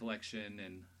my collection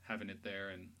and having it there.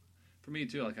 And for me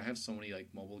too, like I have so many like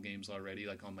mobile games already,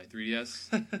 like on my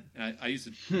 3DS. And I used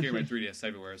to carry my 3DS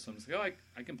everywhere, so I'm just like,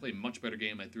 I can play much better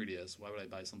game on my 3DS. Why would I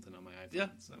buy something on my iPhone? Yeah,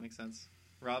 so that makes sense.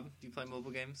 Rob, do you play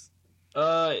mobile games?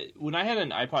 When I had an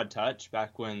iPod Touch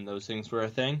back when those things were a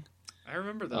thing. I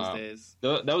remember those days.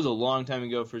 That was a long time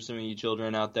ago for some of you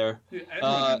children out there. Dude,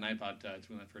 everyone had an iPod Touch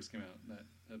when that first came out.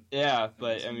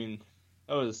 But I mean,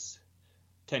 that was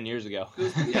 10 years ago.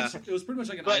 It was pretty much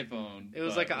like an iPhone. It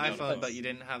was like an iPhone, but you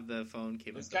didn't have the phone capability.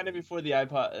 It was kind of before the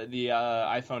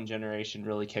iPhone generation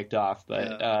really kicked off.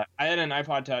 But I had an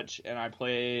iPod Touch, and I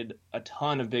played a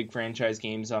ton of big franchise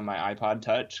games on my iPod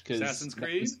Touch. Assassin's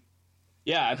Creed?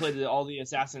 I played all the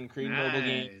Assassin's Creed mobile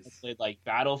games. I played like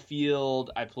Battlefield.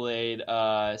 I played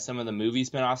some of the movie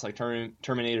spinoffs, like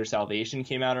Terminator Salvation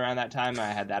came out around that time. I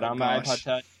had that on my iPod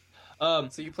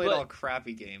Touch. So you played all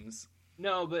crappy games.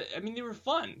 No, but I mean, they were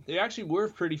fun. They actually were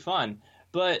pretty fun.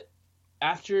 But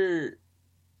after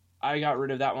I got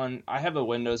rid of that one, I have a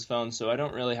Windows phone, so I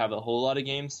don't really have a whole lot of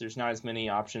games. There's not as many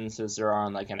options as there are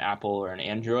on like an Apple or an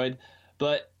Android.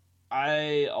 But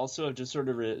I also have just sort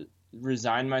of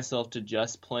resigned myself to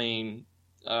just playing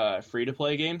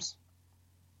free-to-play games.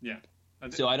 Yeah.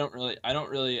 So I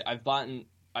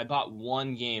bought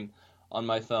one game on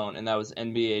my phone, and that was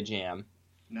NBA Jam.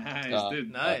 Nice,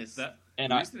 dude. Nice.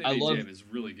 And I love Jam is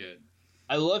really good.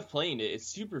 I love playing it. It's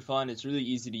super fun. It's really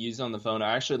easy to use on the phone.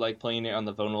 I actually like playing it on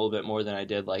the phone a little bit more than I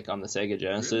did like on the Sega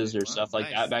Genesis or stuff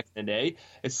like that back in the day.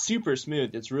 It's super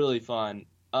smooth. It's really fun.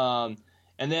 And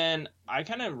then I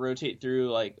kind of rotate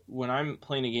through, like, when I'm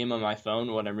playing a game on my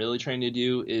phone, what I'm really trying to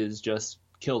do is just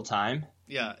kill time.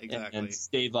 Yeah, exactly. And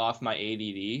stave off my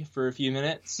ADD for a few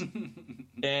minutes.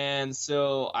 And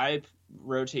so I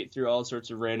rotate through all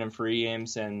sorts of random free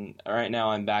games, and right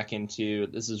now I'm back into,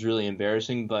 this is really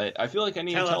embarrassing, but I feel like I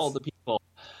need to tell all the people.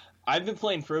 I've been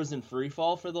playing Frozen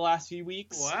Freefall for the last few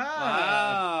weeks.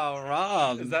 Wow,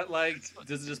 Rob. Is that like,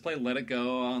 does it just play Let It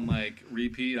Go on like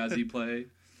repeat as you play?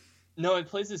 No, it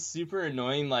plays this super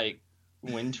annoying, like,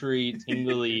 wintry,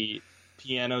 tingly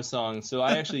piano song, so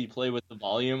I actually play with the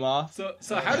volume off.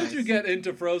 So how did you get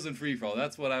into Frozen Freefall?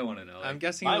 That's what I want to know. I'm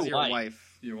guessing it was your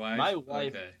wife. Your wife? My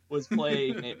wife was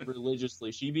playing it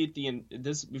religiously. She beat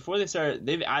before they started.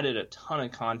 They've added a ton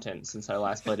of content since I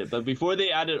last played it. But before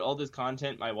they added all this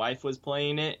content, my wife was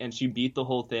playing it, and she beat the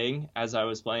whole thing as I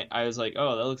was playing. I was like,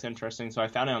 "Oh, that looks interesting." So I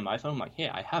found it on my phone. I'm like, "Hey,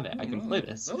 I have it. I can play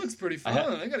this." That looks pretty fun.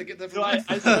 I gotta get that. So I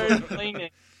started playing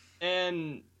it,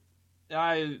 and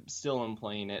I still am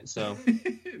playing it. So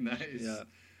nice. Yeah.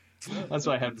 That's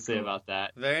what I have to say about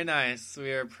that. Very nice.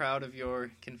 We are proud of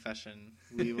your confession.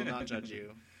 We will not judge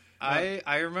you.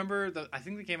 I remember I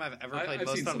think the game I've ever played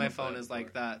most on my phone is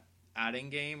like that adding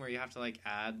game where you have to like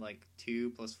add like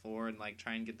 2 + 4 and like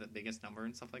try and get the biggest number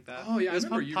and stuff like that. Oh yeah, it was I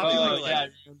remember you. popular I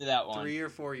remember that one. 3 or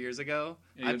 4 years ago.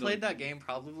 Yeah, I played that game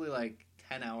probably like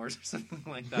 10 hours or something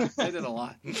like that. I did a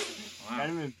lot. Wow.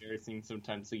 Kind of embarrassing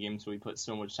sometimes the games we put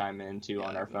so much time into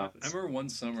on our phones. I remember one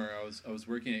summer I was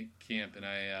working at camp and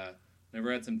I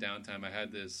never had some downtime. I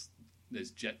had this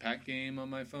jetpack game on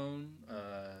my phone.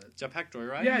 Jetpack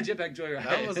Joyride? Yeah, Jetpack Joyride.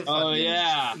 That was a fun game.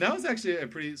 Yeah. That was actually a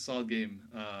pretty solid game.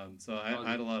 So I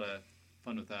had a lot of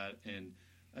fun with that. And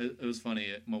it was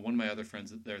funny. One of my other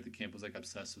friends there at the camp was like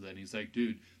obsessed with it. And he's like,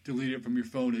 dude, delete it from your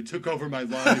phone. It took over my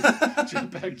life.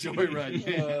 Jetpack Joyride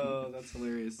game. Oh, that's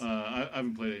hilarious. I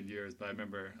haven't played it in years, but I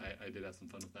remember I did have some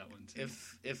fun with that one too.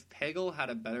 If Peggle had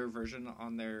a better version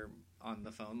on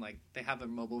the phone, like they have a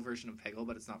mobile version of Peggle,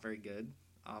 but it's not very good.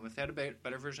 If they had a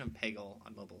better version of Peggle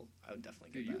on mobile, I would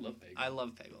definitely get that. You love Peggle. I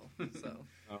love Peggle. So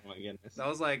Oh my goodness. that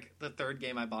was like the third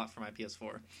game I bought for my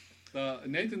PS4.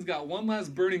 Nathan's got one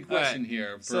last burning question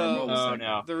here for So- our mobile Oh, segment.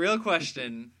 no. The real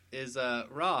question is,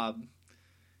 Rob,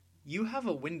 you have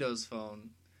a Windows phone,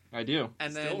 I do.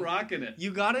 and Still then rocking it.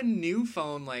 you got a new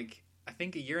phone like I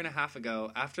think 1.5 years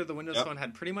ago after the Windows Yep. phone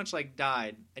had pretty much like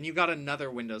died, and you got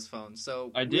another Windows phone.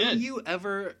 So I will did. you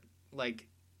ever like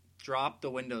drop the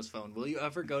Windows phone? Will you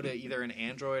ever go to either an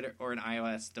Android or an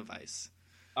iOS device?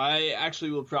 I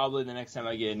actually will probably the next time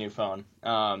I get a new phone.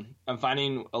 I'm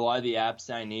finding a lot of the apps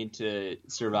that I need to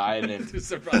survive and To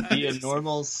survive. be a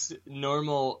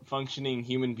normal functioning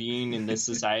human being in this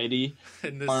society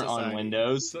In this aren't society. on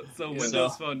Windows. So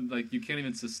Windows Phone, like you can't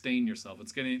even sustain yourself.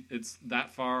 It's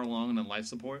that far along in life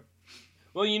support.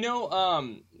 Well,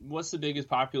 what's the biggest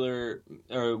popular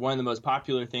or one of the most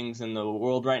popular things in the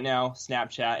world right now?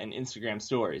 Snapchat and Instagram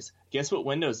stories. Guess what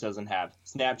Windows doesn't have?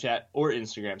 Snapchat or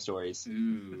Instagram stories.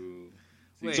 Ooh.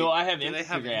 Wait, So I have do they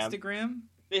have Instagram. Instagram?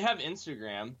 They have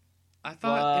Instagram. I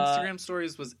thought Instagram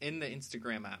Stories was in the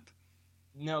Instagram app.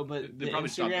 No, but They the probably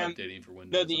stopped Instagram. updating for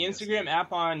Windows. No, the I'm Instagram guessing.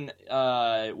 app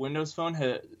on Windows Phone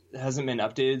hasn't been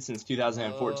updated since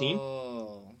 2014,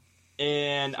 Oh.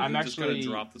 and I'm just gonna actually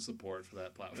drop the support for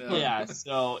that platform. yeah.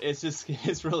 So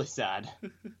it's really sad.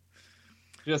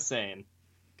 Just saying.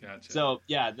 Gotcha. So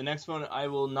yeah, the next phone I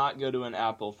will not go to an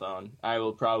Apple phone. I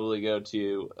will probably go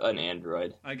to an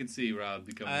Android. I can see Rob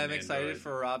becoming. I'm an excited Android.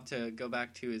 for Rob to go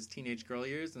back to his teenage girl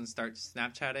years and start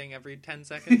Snapchatting every 10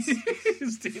 seconds.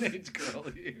 his teenage girl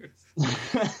years.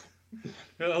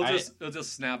 He'll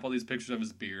just snap all these pictures of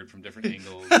his beard from different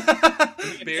angles. Beard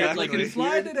Exactly. like can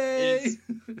fly today.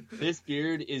 This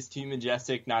beard is too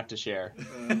majestic not to share.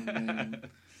 Oh, man.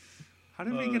 How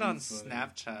did we get on that's funny.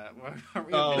 Snapchat? Why are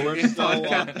we Oh, a we're video so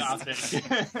off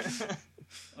podcast?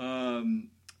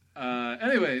 topic.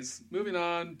 Anyways, moving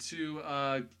on to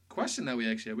a question that we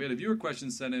actually had. We had a viewer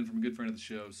question sent in from a good friend of the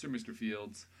show, Sir Mr.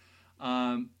 Fields.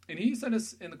 And he sent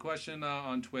us in the question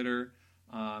on Twitter.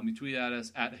 He tweeted at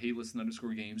us at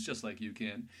HeyListen_games, just like you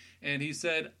can. And he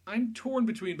said, I'm torn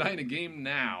between buying a game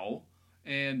now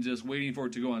and just waiting for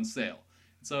it to go on sale.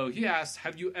 So he asked,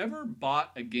 have you ever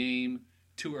bought a game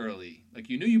too early? Like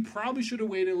you knew you probably should have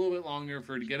waited a little bit longer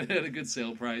for it to get it at a good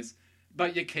sale price,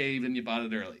 but you caved and you bought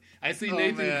it early. I see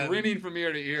Nathan man. grinning from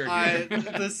ear to ear here.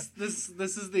 This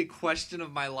is the question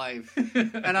of my life,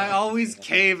 and I always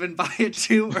cave and buy it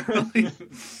too early.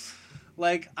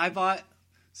 Like I bought.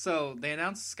 So they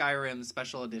announced Skyrim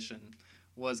Special Edition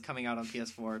was coming out on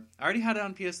PS4. I already had it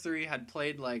on PS3, had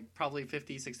played like probably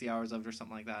 50, 60 hours of it or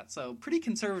something like that. So pretty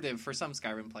conservative for some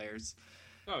Skyrim players.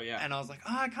 Oh yeah. And I was like,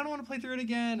 I kind of want to play through it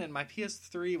again. And my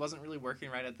PS3 wasn't really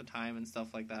working right at the time and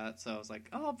stuff like that. So I was like,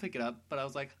 I'll pick it up. But I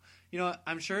was like, you know what?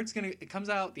 I'm sure it comes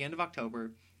out at the end of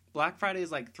October. Black Friday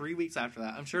is like 3 weeks after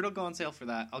that. I'm sure it'll go on sale for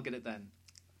that. I'll get it then.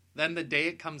 Then the day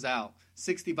it comes out,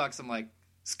 $60. I'm like,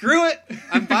 screw it!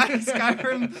 I'm buying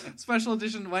Skyrim Special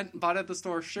Edition. Went and bought it at the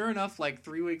store. Sure enough, like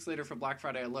 3 weeks later for Black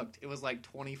Friday, I looked. It was like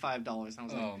 $25. And I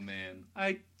was like, Oh, man.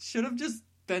 I should have just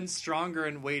been stronger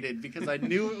and waited because I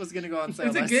knew it was going to go on sale.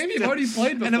 It's a I game you've still- already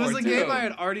played before, and it was a too. game I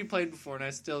had already played before, and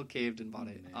I still caved and bought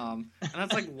it. Oh, And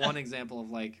that's like one example of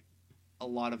like a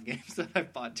lot of games that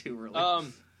I've bought too early.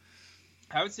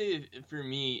 I would say for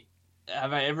me,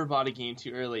 have I ever bought a game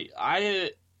too early?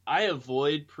 I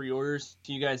avoid pre-orders.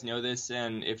 You guys know this,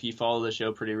 and if you follow the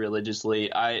show pretty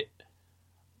religiously,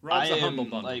 Rob's a Humble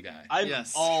Bundle guy. I'm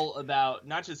all about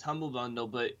not just Humble Bundle,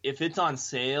 but if it's on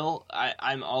sale,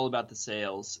 I'm all about the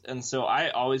sales. And so I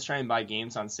always try and buy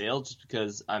games on sale just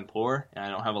because I'm poor and I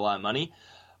don't have a lot of money.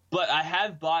 But I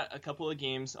have bought a couple of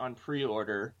games on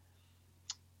pre-order,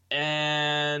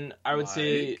 and I would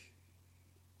say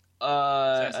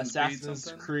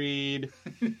Assassin's Creed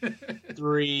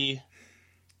 3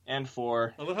 and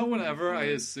 4. I love how whenever I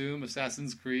assume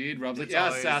Assassin's Creed, Rob's like, yeah,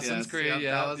 Assassin's Creed, yep,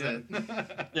 yeah. That was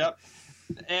it. Yep.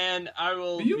 And I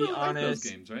will but you be really honest. Like those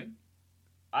games, right?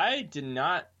 I did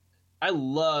not. I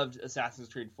loved Assassin's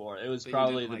Creed 4. It was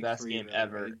probably the best game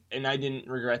ever. Right? And I didn't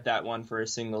regret that one for a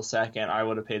single second. I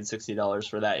would have paid $60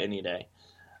 for that any day.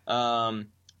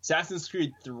 Assassin's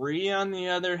Creed 3, on the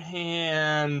other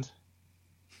hand,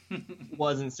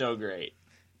 wasn't so great.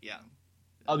 Yeah.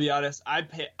 I'll be honest.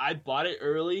 I bought it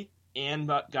early and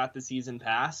got the season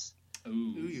pass. Ooh,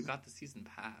 you got the season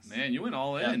pass. Man, you went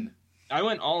all in. I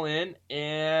went all in,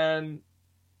 and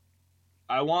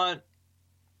I want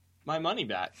my money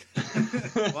back.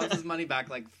 Wants his money back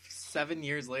like 7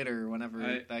 years later,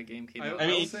 whenever that game came out. I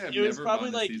mean, it was probably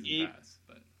like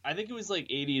I think it was like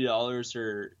 $80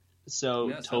 or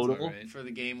so total right. for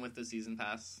the game with the season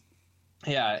pass.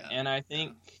 Yeah, and I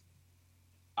think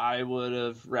I would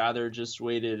have rather just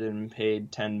waited and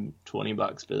paid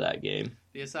 $10-$20 for that game.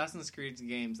 The Assassin's Creed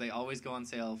games, they always go on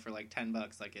sale for like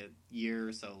 $10, like a year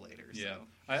or so later. Yeah,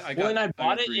 so. I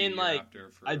bought it in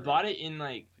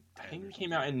like I think it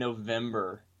came out in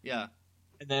November. Yeah.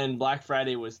 And then Black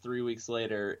Friday was 3 weeks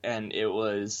later, and it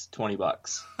was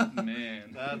 $20.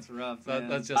 Man, that's rough.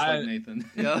 That's just like Nathan.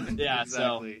 Yeah,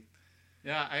 exactly.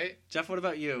 Yeah, Jeff, what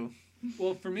about you?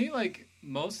 Well, for me, like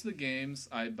most of the games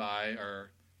I buy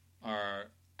are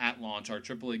at launch, are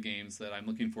AAA games that I'm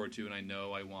looking forward to and I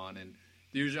know I want, and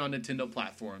they're usually on Nintendo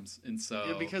platforms. And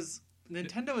so because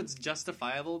Nintendo, it's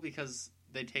justifiable because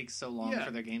they take so long for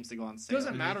their games to go on sale. It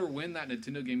doesn't matter when that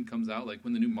Nintendo game comes out. Like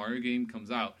when the new Mario game comes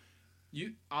out,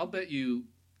 I'll bet you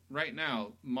right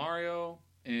now Mario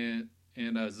and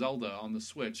Zelda on the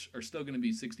Switch are still going to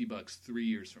be $60 3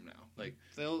 years from now. Like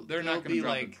they're not going to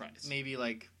drop in price. Maybe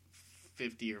like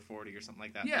 50 or 40 or something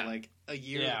like that. Yeah. But like a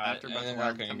year after Breath of the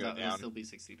Wild comes out, it'll still be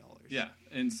 $60. Yeah,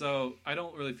 and so I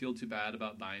don't really feel too bad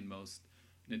about buying most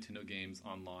Nintendo games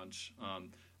on launch.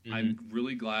 I'm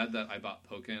really glad that I bought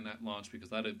Pokken at launch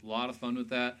because I had a lot of fun with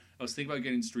that. I was thinking about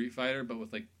getting Street Fighter, but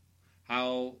with like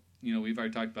how we've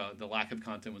already talked about the lack of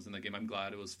content was in the game. I'm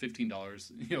glad it was $15.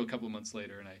 A couple of months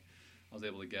later, and I was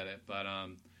able to get it. But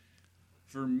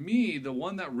for me, the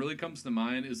one that really comes to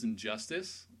mind is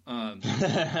Injustice.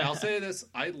 I'll say this: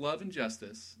 I love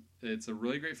Injustice. It's a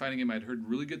really great fighting game. I'd heard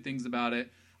really good things about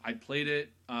it. I played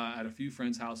it at a few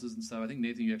friends' houses and stuff. I think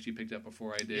Nathan, you actually picked it up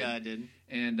before I did. Yeah, I did.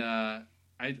 And I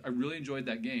really enjoyed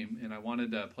that game, and I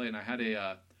wanted to play it. And I had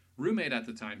a roommate at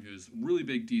the time who was a really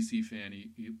big DC fan.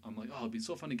 I'm like, it'd be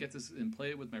so fun to get this and play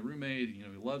it with my roommate. He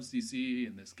loves DC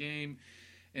and this game.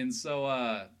 And so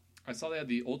I saw they had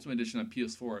the Ultimate Edition on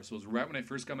PS4. So it was right when I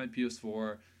first got my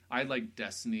PS4. I had like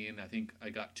Destiny, and I think I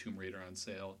got Tomb Raider on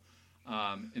sale.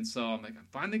 And so I'm like,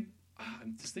 I'm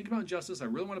just thinking about Injustice. I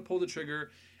really want to pull the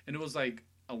trigger. And it was like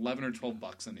 $11 or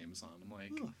 $12 on Amazon. I'm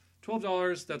like,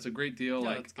 $12, that's a great deal. Yeah,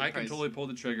 like I can totally pull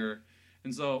the trigger.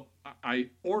 And so I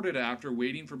ordered it after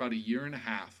waiting for about a year and a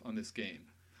half on this game.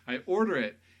 I order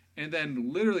it, and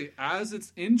then literally as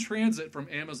it's in transit from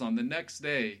Amazon the next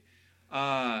day,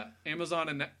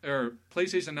 Amazon or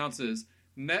PlayStation announces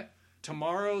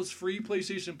tomorrow's free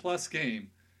PlayStation Plus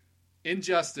game,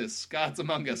 Injustice: Gods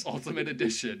Among Us Ultimate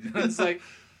Edition. It's like,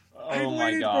 I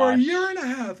waited for a year and a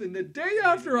half, and the day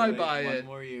after I buy it,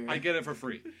 I get it for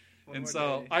free. And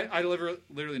so I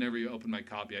literally never opened my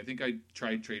copy. I think I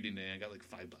tried trading it and I got like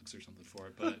 $5 or something for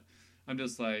it. But I'm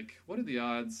just like, what are the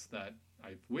odds that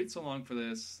I wait so long for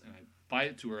this and I buy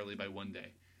it too early by one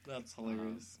day? That's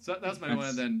hilarious. So that's my one.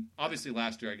 And then obviously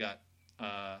last year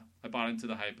I bought into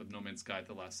the hype of No Man's Sky at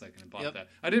the last second and bought that.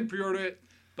 I didn't pre-order it,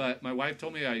 but my wife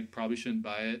told me I probably shouldn't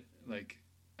buy it. Like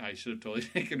I should have totally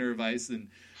taken her advice, and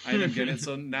I ended up getting it.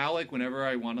 So now like whenever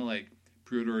I want to like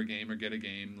pre-order a game or get a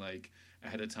game like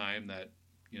ahead of time that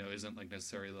isn't like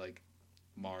necessarily like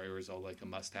Mario or Zelda like a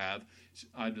must-have,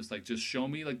 I'm just like, just show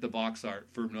me like the box art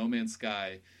for No Man's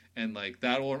Sky, and like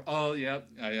that, or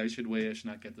I should wait. I should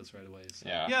not get this right away. So.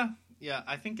 Yeah.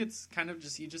 I think it's kind of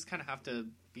you just kind of have to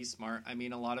be smart. I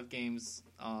mean, a lot of games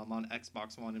on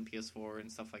Xbox One and PS4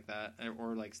 and stuff like that,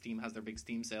 or like Steam has their big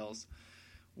Steam sales,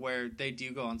 where they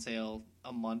do go on sale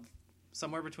a month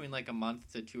somewhere between like a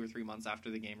month to 2 or 3 months after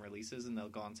the game releases, and they'll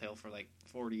go on sale for like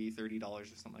 $40-$30 or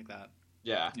something like that.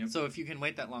 Yeah. Yep. So if you can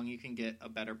wait that long, you can get a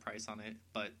better price on it,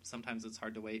 but sometimes it's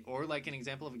hard to wait. Or like an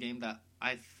example of a game that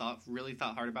I really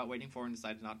thought hard about waiting for and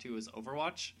decided not to is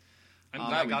Overwatch.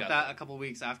 I got that a couple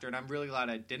weeks after, and I'm really glad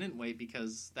I didn't wait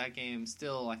because that game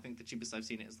still, I think the cheapest I've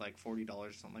seen it is like $40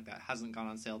 or something like that. It hasn't gone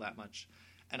on sale that much,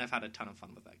 and I've had a ton of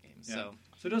fun with that game. Yeah.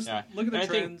 So just look at the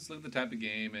trends, look at the type of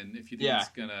game, and if you think it's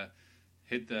gonna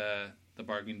hit the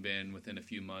bargain bin within a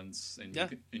few months, and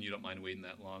you don't mind waiting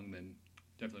that long, then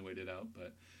definitely wait it out.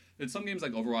 But in some games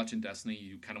like Overwatch and Destiny,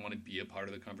 you kind of want to be a part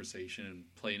of the conversation and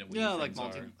playing it with your friends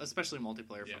especially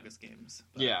multiplayer focused games.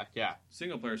 But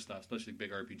single player stuff, especially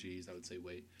big RPGs, I would say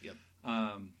wait. Yep.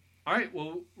 All right,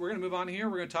 well, we're gonna move on here.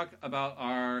 We're gonna talk about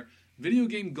our video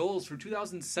game goals for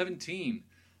 2017.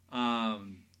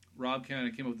 Rob kind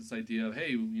of came up with this idea of,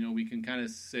 hey, we can kind of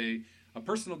say a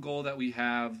personal goal that we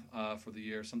have for the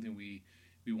year, something we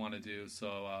want to do.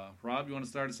 So, Rob, you want to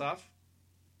start us off?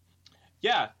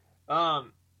 Yeah.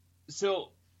 So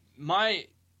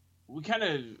we kind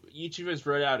of, each of us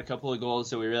wrote out a couple of goals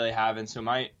that we really have. And so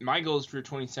my goals for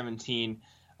 2017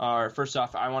 are, first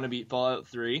off, I want to beat Fallout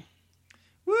 3.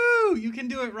 Woo! You can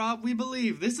do it, Rob. We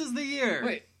believe. This is the year.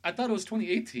 Wait, I thought it was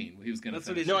 2018 he was going to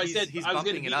finish. No, I said he's I was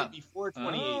going to bumping beat it up. it before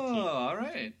 2018. Oh, all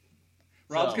right.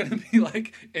 Rob's going to be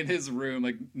like in his room,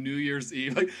 like New Year's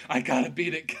Eve, like, I got to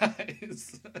beat it,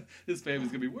 guys. His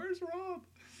family's going to be, where's Rob?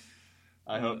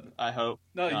 I hope.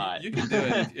 No, you can do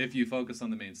it if you focus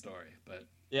on the main story, but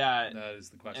yeah, that is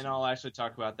the question. And I'll actually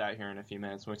talk about that here in a few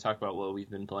minutes when we talk about what we've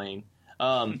been playing.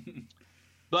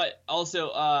 But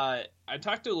also, I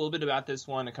talked a little bit about this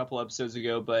one a couple episodes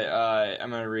ago, but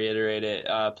I'm going to reiterate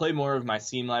it. Play more of my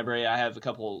Steam library. I have a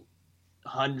couple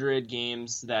 100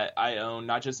 games that I own,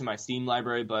 not just in my Steam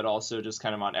library, but also just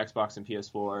kind of on Xbox and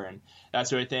PS4 and that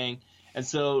sort of thing. And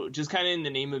so just kind of in the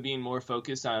name of being more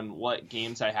focused on what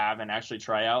games I have and actually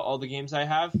try out all the games I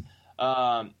have,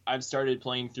 I've started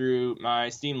playing through my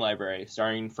Steam library,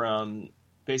 starting from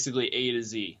basically A to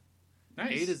Z.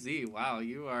 Nice. A to Z. Wow,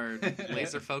 you are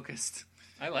laser focused.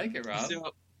 I like it, Rob.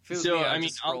 Just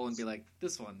scroll and be like,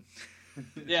 this one.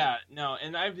 Yeah, no,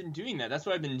 and I've been doing that. That's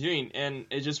what I've been doing, and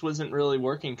it just wasn't really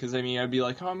working because, I'd be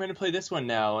like, oh, I'm going to play this one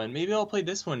now, and maybe I'll play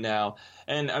this one now.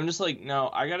 And I'm just like, no,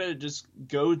 I got to just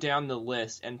go down the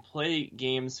list and play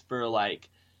games for, like,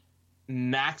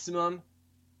 maximum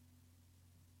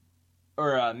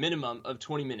or a minimum of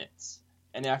 20 minutes.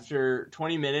 And after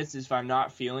 20 minutes, if I'm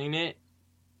not feeling it,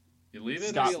 you leave it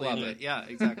stop or you love playing it. Yeah,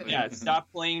 exactly. Yeah,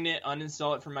 stop playing it,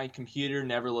 uninstall it from my computer,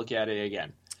 never look at it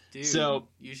again. Dude, so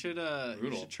you should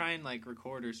try and like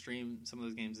record or stream some of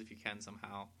those games if you can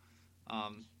somehow.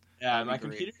 Yeah, my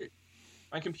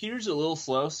computer's a little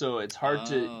slow, so it's hard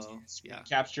to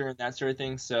capture and that sort of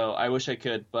thing. So I wish I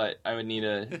could, but I need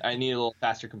a little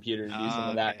faster computer to do some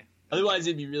of that. Okay. Otherwise,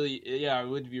 it would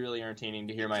be really entertaining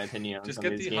to hear my opinion on just some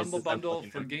get of these the games. Humble Bundle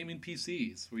for gaming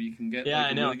PCs, where you can get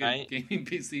a really good gaming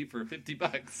PC for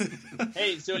 $50.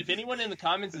 Hey, so if anyone in the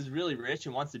comments is really rich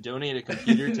and wants to donate a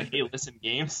computer to Hey Listen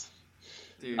Games,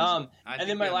 dude, and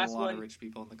then my last a lot one, of rich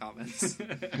people in the comments.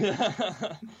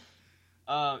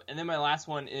 And then my last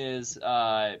one is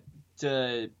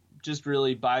to just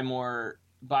really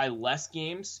buy less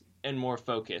games and more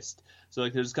focused. So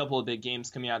like there's a couple of big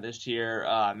games coming out this year,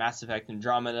 Mass Effect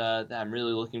Andromeda that I'm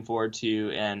really looking forward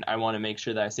to, and I want to make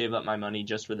sure that I save up my money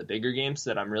just for the bigger games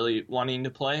that I'm really wanting to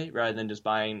play rather than just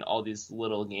buying all these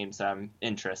little games that I'm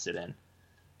interested in.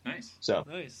 Nice. So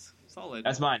nice. Solid.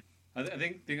 That's mine. I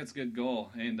think that's a good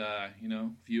goal, and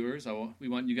viewers, we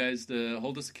want you guys to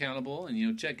hold us accountable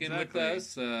and check in with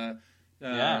us,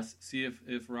 see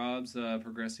if Rob's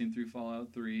progressing through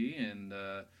Fallout 3 and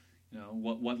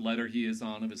what letter he is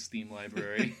on of his Steam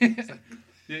library.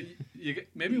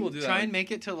 Maybe we'll do that. Try and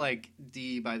make it to like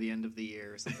D by the end of the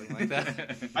year or something like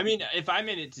that. I mean, if I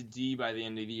made it to D by the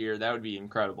end of the year, that would be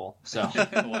incredible. So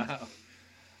wow.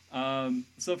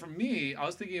 So for me, I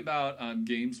was thinking about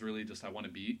games really just I want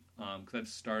to beat because I've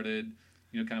started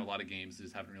kind of a lot of games,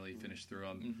 just haven't really finished through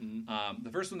them. Mm-hmm.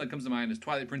 The first one that comes to mind is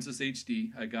Twilight Princess HD.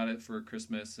 I got it for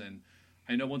Christmas, and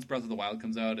I know once Breath of the Wild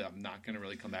comes out, I'm not going to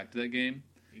really come back to that game.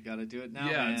 You got to do it now.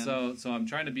 Yeah, man. and so I'm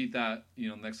trying to beat that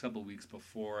the next couple of weeks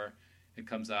before it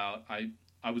comes out.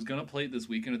 I was going to play it this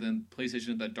weekend, and then PlayStation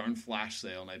had that darn flash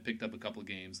sale, and I picked up a couple of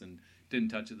games and didn't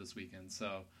touch it this weekend.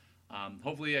 So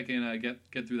hopefully I can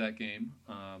get through that game,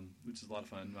 which is a lot of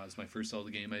fun. It was my first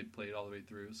Zelda game I played all the way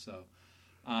through. So,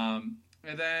 and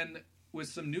then with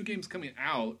some new games coming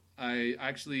out, I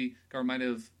actually got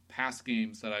reminded of past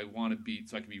games that I want to beat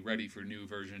so I can be ready for new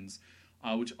versions,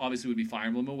 which obviously would be Fire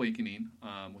Emblem Awakening.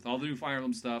 With all the new Fire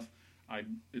Emblem stuff,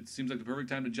 it seems like the perfect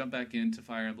time to jump back into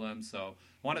Fire Emblem. So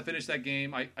I want to finish that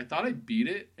game. I thought I beat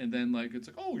it, and then like it's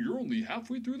like, oh, you're only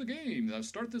halfway through the game. Now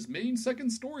start this main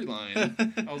second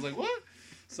storyline. I was like, what?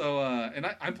 So and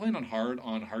I'm playing on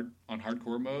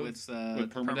hardcore mode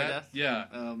with permadeath. Yeah,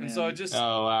 oh, man. And so it's just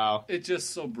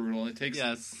so brutal. It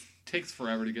takes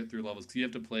forever to get through levels because you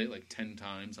have to play it like 10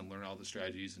 times and learn all the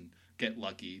strategies and get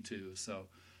lucky too. So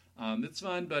it's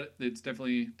fun, but it's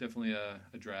definitely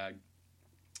a drag.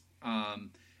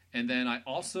 And then I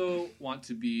also want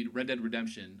to beat Red Dead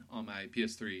Redemption on my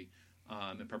PS3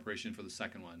 in preparation for the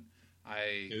second one.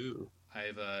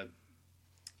 I've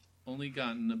only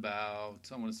gotten about,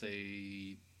 I want to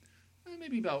say,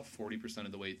 maybe about 40%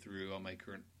 of the way through on my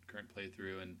current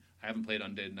playthrough, and I haven't played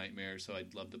Undead Nightmare, so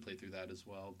I'd love to play through that as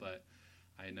well. But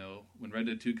I know when Red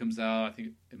Dead 2 comes out, I think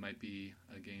it might be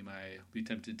a game I'll be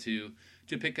tempted to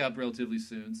pick up relatively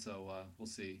soon. So we'll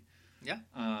see. Yeah.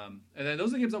 And then those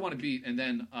are the games I want to beat. And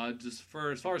then just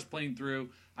for as far as playing through,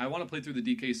 I want to play through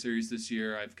the DK series this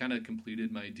year. I've kind of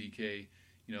completed my DK,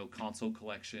 console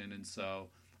collection, and so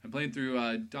I'm playing through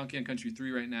Donkey Kong Country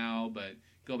 3 right now, but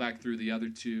go back through the other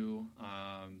two.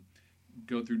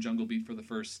 Go through Jungle Beat for the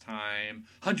first time.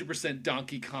 100%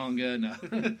 Donkey Konga. No.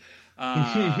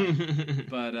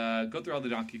 But go through all the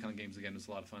Donkey Kong games again. It's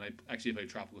a lot of fun. I actually played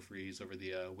Tropical Freeze over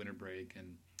the winter break,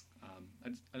 and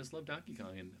I just love Donkey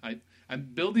Kong, and I'm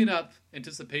building up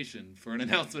anticipation for an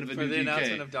announcement of a new DK. For the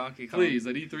announcement of Donkey Kong. Please,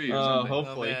 at E3 or something.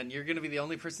 Hopefully. Oh man, you're going to be the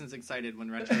only person that's excited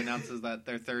when Retro announces that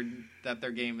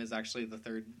their game is actually the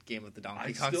third game of the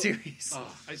Donkey Kong series.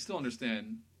 I still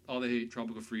understand all the hate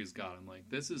Tropical Freeze got. I'm like,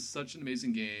 this is such an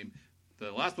amazing game.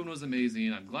 The last one was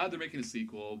amazing. I'm glad they're making a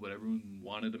sequel, but everyone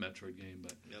wanted a Metroid game.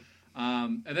 But yep.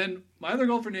 And then my other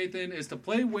goal for Nathan is to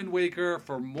play Wind Waker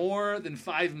for more than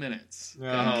 5 minutes. You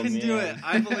can do it.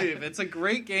 I believe it's a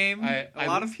great game. A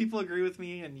lot of people agree with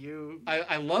me, and you.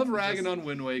 I love ragging on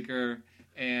Wind Waker,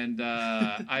 and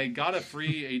I got a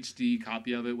free HD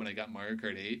copy of it when I got Mario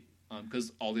Kart 8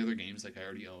 because all the other games I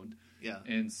already owned. Yeah.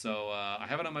 And so I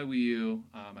have it on my Wii U.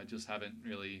 I just haven't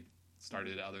really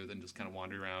started other than just kind of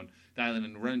wander around the island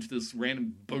and run into this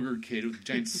random booger kid with a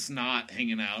giant snot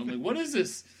hanging out. I'm like, what is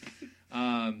this?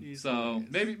 So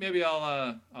maybe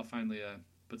I'll finally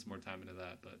put some more time into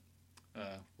that,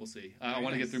 but we'll see. I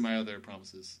want to get through my other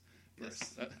promises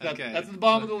first. Yes. That's at the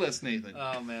bottom of the list, Nathan.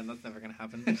 Oh man, that's never gonna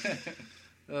happen.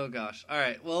 Oh gosh. All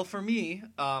right. Well, for me,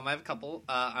 I have a couple.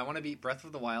 I want to beat Breath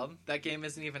of the Wild. That game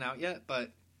isn't even out yet, but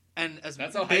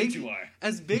that's how hyped you are.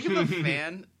 As big of a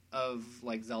fan of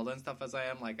like Zelda and stuff as I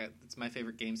am, like it's my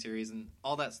favorite game series and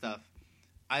all that stuff.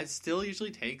 I still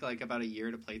usually take like about a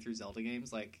year to play through Zelda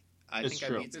games. Like I beat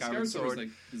Skyward Sword. Like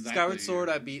Skyward Sword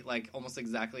I beat like almost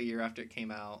exactly a year after it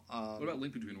came out. What about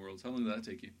Link Between Worlds? How long did that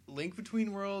take you? Link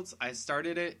Between Worlds, I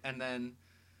started it and then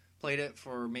played it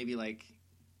for maybe like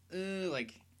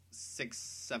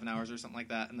 6-7 hours or something like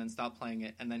that, and then stopped playing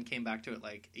it, and then came back to it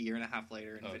like a year and a half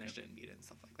later and finished it and beat it and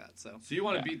stuff like that. So you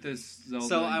want to beat this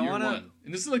Zelda in year one,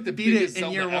 and this is like the beat biggest it in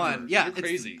Zelda year ever. one. Yeah, you're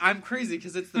crazy. I'm crazy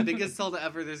because it's the biggest Zelda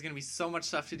ever. There's going to be so much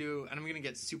stuff to do, and I'm going to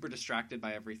get super distracted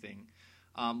by everything.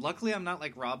 Luckily, I'm not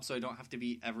like Rob, so I don't have to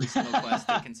beat every single quest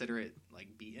to consider it like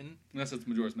beaten. Unless it's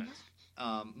Majora's Mask.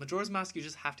 Majora's Mask, you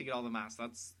just have to get all the masks.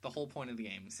 That's the whole point of the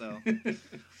game. So,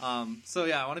 so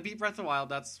yeah, I want to beat Breath of the Wild.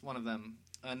 That's one of them.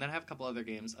 And then I have a couple other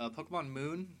games. Pokemon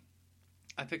Moon,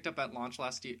 I picked up at launch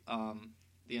last year,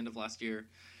 the end of last year,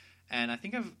 and I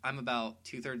think I'm about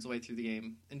 2/3 of the way through the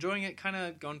game, enjoying it, kind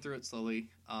of going through it slowly.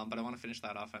 But I want to finish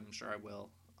that off. I'm sure I will.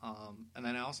 And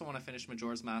then I also want to finish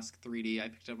Majora's Mask 3D. I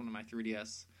picked up one of my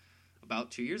 3DS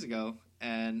about 2 years ago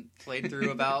and played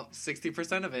through about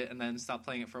 60% of it, and then stopped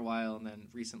playing it for a while, and then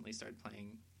recently started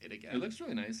playing it again. It looks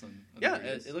really nice on yeah, the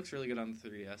 3DS. It looks really good on the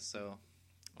 3DS. So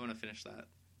I want to finish that.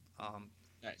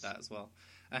 Nice. That as well.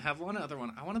 I have one other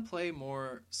one. I want to play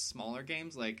more smaller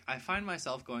games. Like I find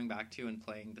myself going back to and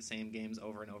playing the same games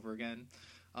over and over again.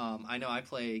 I know I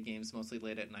play games mostly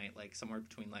late at night, like somewhere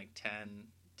between like 10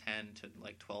 to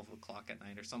like 12 o'clock at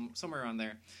night or somewhere around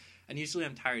there. And usually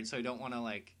I'm tired, so I don't want to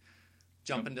like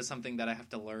jump into something that I have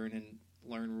to learn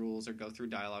rules or go through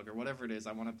dialogue or whatever it is.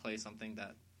 I want to play something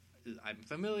that I'm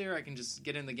familiar. I can just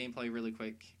get in the gameplay really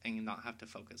quick and not have to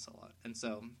focus a lot. And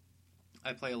so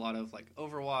I play a lot of like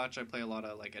Overwatch. I play a lot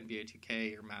of like NBA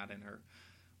 2K or Madden or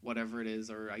whatever it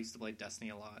is. Or I used to play Destiny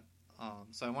a lot.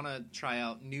 So I want to try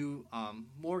out new,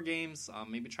 more games.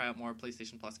 Maybe try out more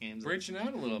PlayStation Plus games. Branching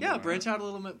out a little bit. Yeah, branch out a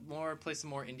little bit more. Play some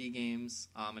more indie games.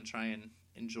 And try and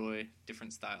enjoy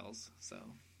different styles. So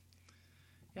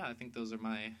yeah, I think those are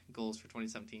my goals for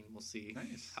 2017. We'll see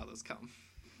how those come.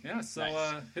 Yeah, so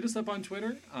hit us up on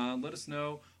Twitter. Let us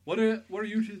know What are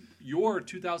your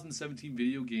 2017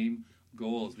 video game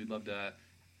goals? We'd love to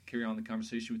carry on the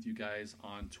conversation with you guys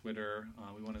on Twitter.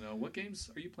 We want to know, what games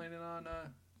are you planning on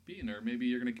beating? Or maybe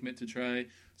you're going to commit to try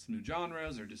some new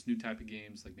genres or just new type of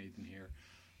games like Nathan here.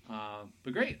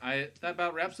 But great. That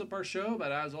about wraps up our show.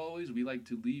 But as always, we like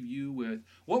to leave you with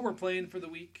what we're playing for the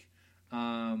week.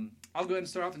 I'll go ahead and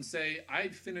start off and say I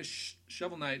finished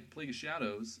Shovel Knight Plague of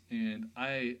Shadows, and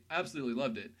I absolutely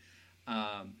loved it.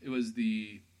 It was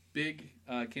the big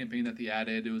campaign that they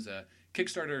added. It was a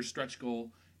Kickstarter stretch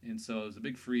goal, and so it was a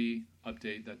big free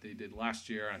update that they did last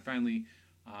year. I finally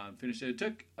finished it. It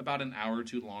took about an hour or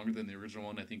two longer than the original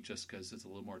one, I think, just because it's a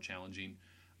little more challenging.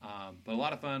 But a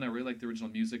lot of fun. I really liked the original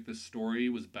music. The story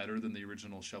was better than the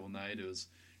original Shovel Knight. It was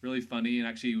really funny, and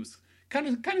actually it was kind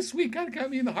of sweet. Kind of got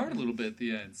me in the heart a little bit at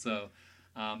the end. So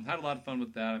had a lot of fun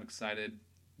with that. I'm excited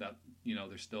that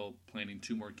they're still planning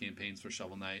 2 more campaigns for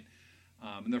Shovel Knight,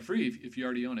 and they're free if you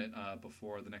already own it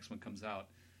before the next one comes out.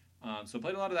 So I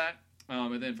played a lot of that.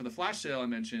 And then for the flash sale I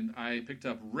mentioned, I picked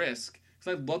up Risk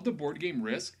because I love the board game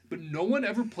Risk, but no one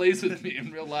ever plays with me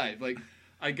in real life. Like,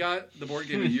 I got the board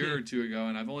game a year or 2 ago,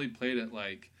 and I've only played it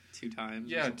like 2 times.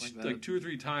 Yeah, like 2 or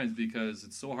 3 times because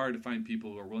it's so hard to find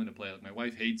people who are willing to play it. Like, my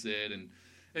wife hates it, and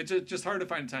it's just hard to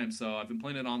find time. So I've been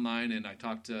playing it online, and I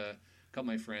talked to a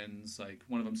couple of my friends. Like,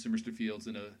 one of them, Mr. Fields,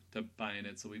 into buying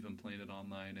it, so we've been playing it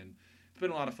online, and it's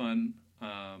been a lot of fun.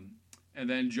 And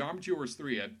then Geometry Wars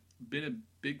 3, I've been a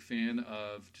big fan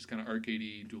of just kind of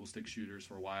arcadey dual stick shooters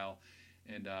for a while,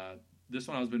 and this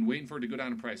one I've been waiting for it to go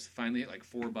down in price. Finally, at like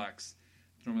 $4.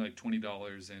 It's normally like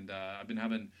 $20, and I've been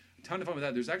having a ton of fun with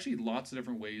that. There's actually lots of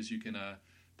different ways you can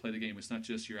play the game. It's not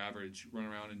just your average run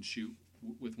around and shoot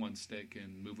with one stick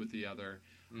and move with the other.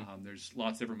 There's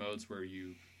lots of different modes where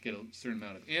you get a certain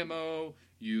amount of ammo.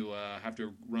 You have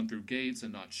to run through gates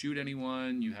and not shoot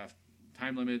anyone. You have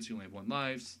time limits. You only have 1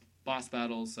 life. Boss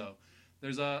battles. So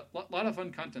there's a lot of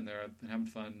fun content there. I've been having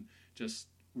fun just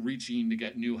reaching to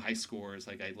get new high scores.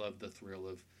 Like, I love the thrill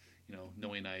of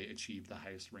knowing I achieved the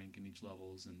highest rank in each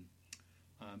levels. And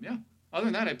yeah, other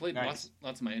than that, I played lots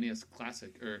of my NES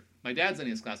Classic, or my dad's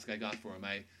NES Classic I got for him.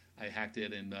 I hacked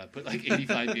it and put like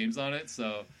 85 games on it.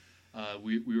 So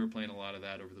we were playing a lot of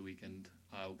that over the weekend.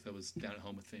 I was down at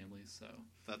home with family. So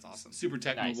that's awesome. Super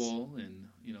technical, and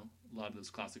a lot of those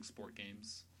classic sport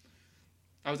games.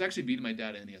 I was actually beating my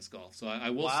dad at NES Golf, so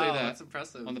I will say that that's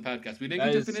impressive. on the podcast. We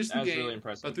didn't get to finish the game, really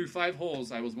impressive. But through 5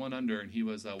 holes, I was 1 under, and he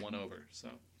was 1 over. So,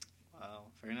 wow,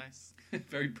 very nice.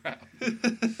 Very proud.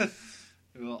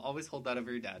 We'll always hold that over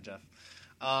your dad, Jeff.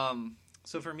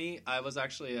 So for me, I was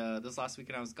actually this last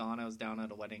weekend I was gone. I was down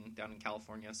at a wedding down in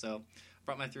California, so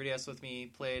brought my 3DS with me.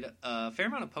 Played a fair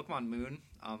amount of Pokemon Moon.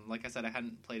 Like I said, I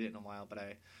hadn't played it in a while, but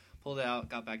I pulled it out,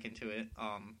 got back into it.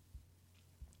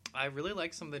 I really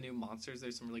like some of the new monsters.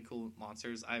 There's some really cool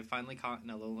monsters. I finally caught an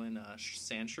Alolan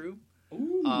Sandshrew.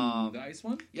 Ooh, the ice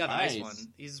one? Yeah, the ice one.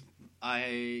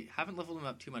 I haven't leveled him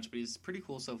up too much, but he's pretty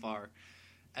cool so far.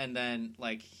 And then,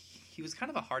 like, he was kind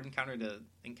of a hard encounter.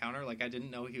 Like, I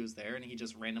didn't know he was there, and he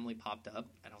just randomly popped up.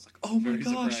 And I was like, oh my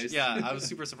gosh. Surprised. Yeah, I was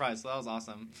super surprised. So that was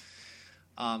awesome.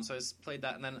 So I just played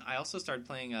that. And then I also started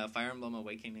playing Fire Emblem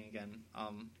Awakening again.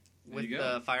 With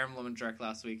the Fire Emblem Direct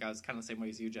last week, I was kind of the same way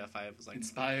as you, Jeff. I was like,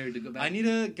 inspired to go back. I need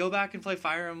to go back and play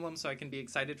Fire Emblem so I can be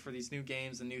excited for these new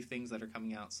games and new things that are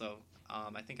coming out. So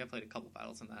I think I played a couple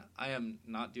battles in that. I am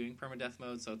not doing permadeath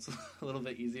mode, so it's a little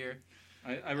bit easier.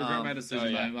 I regret my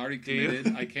decision. I'm already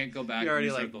committed. I can't go back and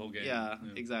restart the whole game. Yeah,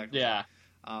 exactly. Yeah.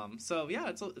 So yeah,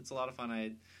 it's a lot of fun.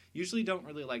 I usually don't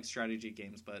really like strategy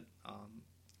games, but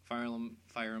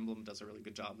Fire Emblem does a really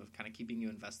good job of kind of keeping you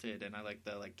invested, and I like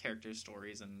the character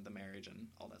stories and the marriage and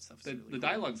all that stuff. The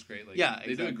dialogue's great. Like, yeah,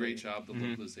 they do a great job. The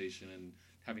localization and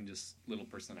having just little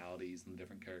personalities and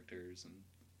different characters, and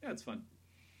yeah, it's fun.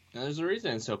 Now, there's a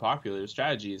reason it's so popular. The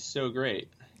strategy is so great.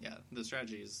 Yeah, the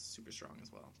strategy is super strong as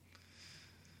well.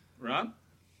 Rob?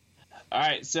 All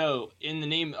right, so in the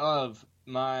name of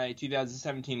my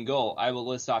 2017 goal, I will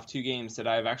list off 2 games that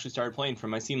I've actually started playing from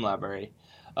my Steam library.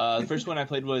 The first one I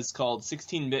played was called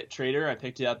 16-Bit Trader. I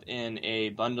picked it up in a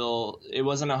bundle. It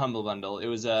wasn't a Humble Bundle. It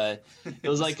was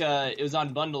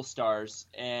on Bundle Stars,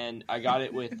 and I got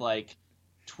it with like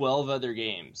 12 other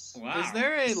games. Wow. Is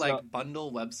there a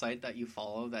bundle website that you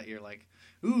follow that you're like,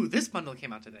 ooh, this bundle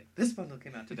came out today. This bundle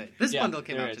came out today. This bundle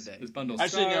came out today. This bundle.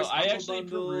 Actually, Stars, no. I actually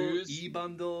peruse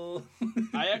e-bundle.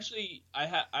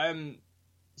 I'm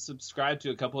subscribed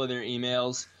to a couple of their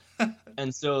emails.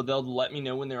 And so they'll let me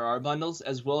know when there are bundles,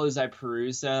 as well as I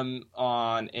peruse them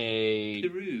on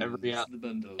every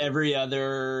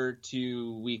other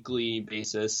 2 weekly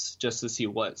basis, just to see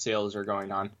what sales are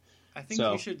going on. I think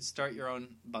you should start your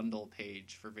own bundle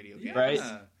page for video games. Right?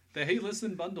 The Hey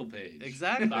Listen bundle page.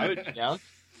 Exactly. I would, yeah.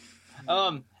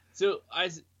 So I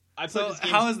put this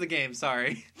game, how is the game?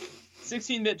 Sorry.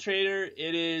 16-bit trader.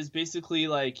 It is basically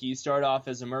like you start off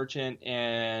as a merchant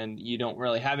and you don't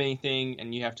really have anything,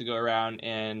 and you have to go around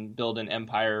and build an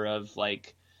empire of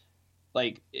like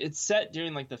it's set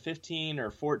during like the 15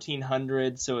 or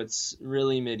 1400s, so it's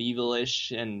really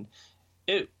medievalish, and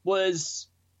it was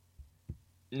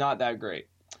not that great.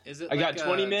 Is it? I got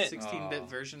 20 minutes. 16-bit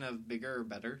version of Bigger or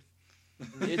Better?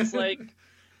 It's like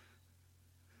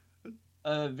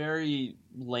a very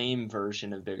lame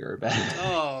version of Bigger or Better.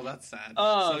 Oh, that's sad.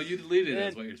 So you deleted it,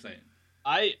 is what you're saying.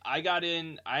 I got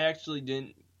in. I actually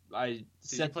didn't. I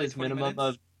set this minimum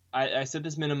of. I set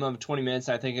this minimum of 20 minutes.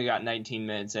 I think I got 19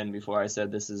 minutes in before I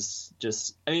said this is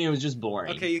just. I mean, it was just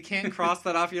boring. Okay, you can't cross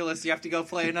that off your list. You have to go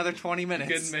play another 20 minutes.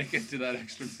 You couldn't make it to that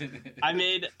extra minute. I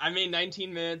made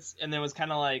 19 minutes, and then was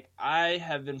kind of like, I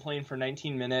have been playing for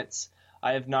 19 minutes.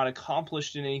 I have not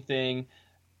accomplished anything,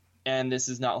 and this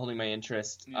is not holding my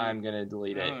interest. Yeah. I'm gonna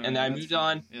delete it. And I moved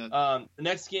on. Yeah. The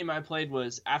next game I played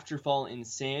was Afterfall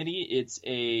Insanity. It's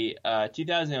a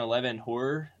 2011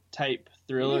 horror type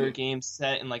thriller game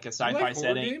set in like a sci-fi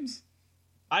setting. Games?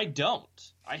 I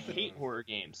don't. I hate horror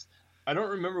games. I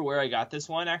don't remember where I got this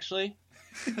one actually.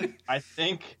 I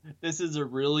think this is a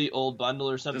really old bundle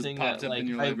or something. Just popped up in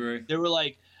your library. There were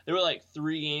like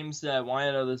 3 games that I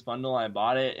wanted out of this bundle. I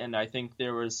bought it, and I think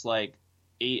there was like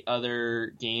 8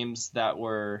 other games that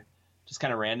were just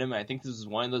kind of random. I think this was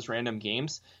one of those random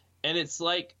games, and it's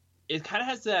like it kind of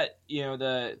has that, you know,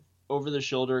 the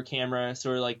over-the-shoulder camera,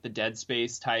 sort of like the Dead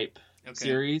Space type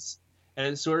series, and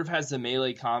it sort of has the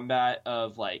melee combat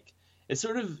of like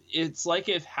it's like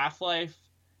if Half-Life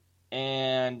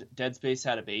and Dead Space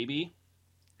had a baby.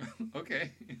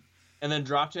 Okay. And then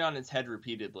dropped it on its head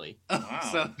repeatedly. Wow.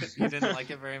 So you didn't like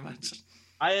it very much?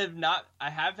 I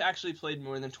have actually played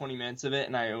more than 20 minutes of it,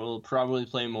 and I will probably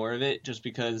play more of it just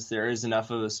because there is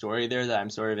enough of a story there that I'm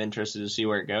sort of interested to see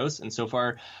where it goes. And so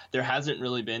far, there hasn't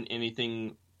really been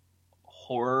anything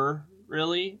horror,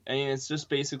 really. I mean, it's just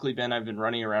basically been I've been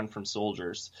running around from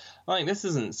soldiers. I'm like, this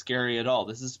isn't scary at all.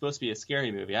 This is supposed to be a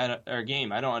scary movie or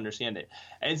game. I don't understand it.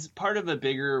 And it's part of a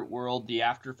bigger world. The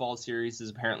Afterfall series is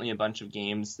apparently a bunch of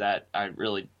games that I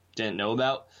really didn't know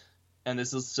about. And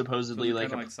this is supposedly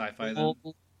like sci-fi then?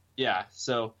 Yeah,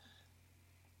 so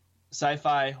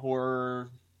sci-fi,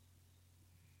 horror,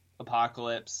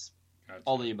 apocalypse,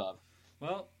 all the above.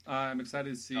 Well, I'm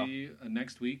excited to see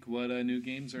next week what new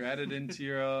games are added into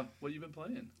your what you've been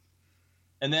playing.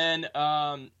 And then,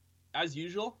 as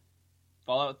usual,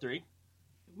 Fallout 3.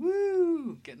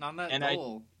 Woo! Getting on that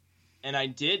goal. I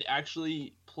did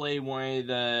actually play one of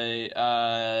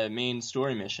the main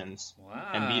story missions. Wow.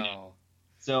 And beat it.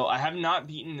 So I have not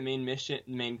beaten the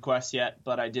main quest yet,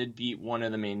 but I did beat one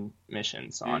of the main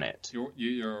missions on it.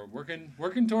 You're working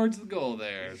towards the goal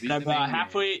there. I'm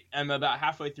about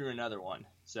halfway through another one.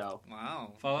 So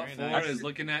wow, Fallout 4 is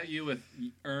looking at you with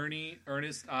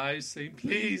earnest eyes, saying,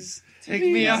 "Please take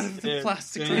me out of the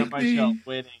plastic. Take me. Shelf,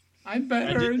 waiting. I'm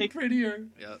better and prettier."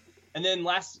 Yep. And then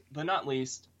last but not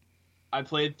least, I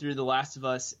played through The Last of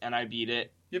Us and I beat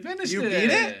it. You finished it. You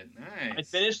beat it? Nice. I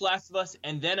finished Last of Us,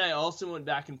 and then I also went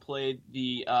back and played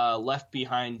the Left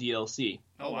Behind DLC.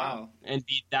 Oh, wow. And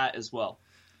beat that as well.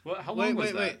 How long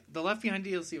was that? Wait. The Left Behind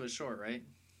DLC was short, right?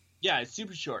 Yeah, it's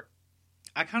super short.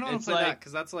 I kind of want to play that,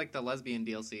 because that's like the lesbian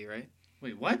DLC, right?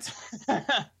 Wait, what?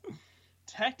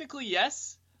 Technically,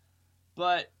 yes.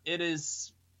 But it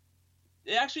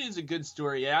actually is a good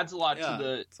story. It adds a lot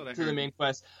to the main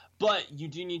quest. But you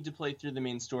do need to play through the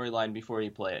main storyline before you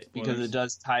play it, because it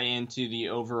does tie into the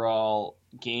overall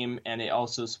game, and it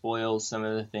also spoils some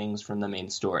of the things from the main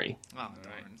story. Oh, all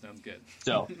right, sounds good.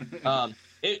 So,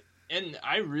 and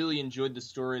I really enjoyed the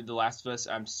story of The Last of Us.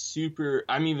 I'm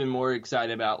even more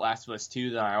excited about Last of Us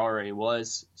 2 than I already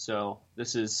was. So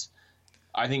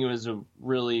I think it was a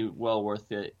really well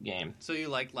worth it game. So you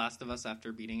liked Last of Us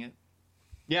after beating it?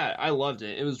 Yeah, I loved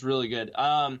it. It was really good.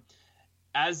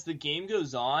 As the game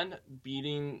goes on,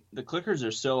 beating the clickers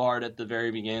are so hard at the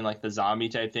very beginning, like the zombie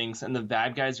type things, and the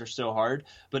bad guys are so hard.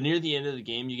 But near the end of the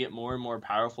game, you get more and more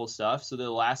powerful stuff. So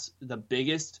the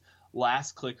biggest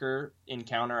last clicker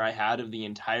encounter I had of the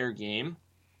entire game,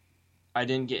 I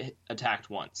didn't get attacked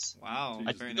once. Wow,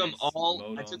 I took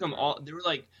them all. There were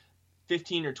like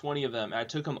 15 or 20 of them. I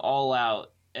took them all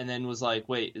out, and then was like,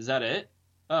 "Wait, is that it?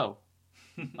 Oh,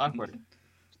 awkward."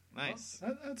 Nice.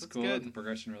 Well, that's cool. Good. The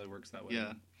progression really works that way.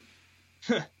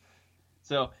 Yeah.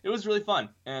 So it was really fun,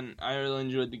 and I really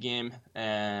enjoyed the game,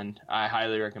 and I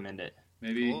highly recommend it.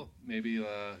 Maybe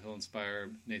he'll inspire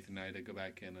Nathan and I to go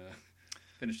back and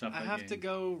finish up. I have to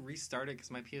go restart it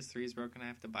because my PS3 is broken. I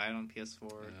have to buy it on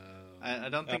PS4. I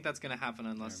don't think that's going to happen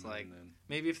unless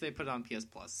maybe if they put it on PS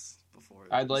Plus before.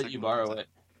 I'd let you borrow it.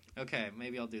 Okay,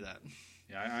 maybe I'll do that.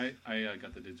 Yeah, I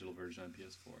got the digital version on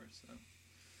PS4. So.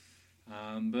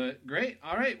 But great.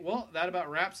 All right. Well, that about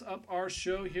wraps up our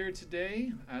show here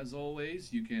today. As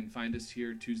always, you can find us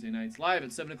here Tuesday nights live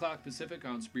at 7 o'clock Pacific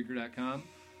on Spreaker.com.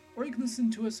 Or you can listen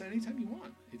to us anytime you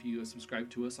want if you subscribe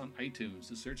to us on iTunes.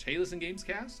 Just search Hey Listen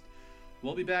Gamescast.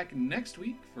 We'll be back next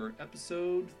week for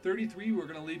episode 33. We're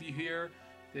going to leave you here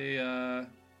the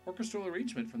orchestral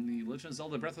arrangement from the Legend of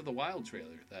Zelda Breath of the Wild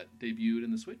trailer that debuted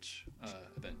in the Switch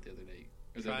event the other day.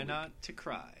 Try not to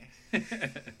cry.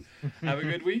 Have a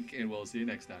good week, and we'll see you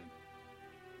next time.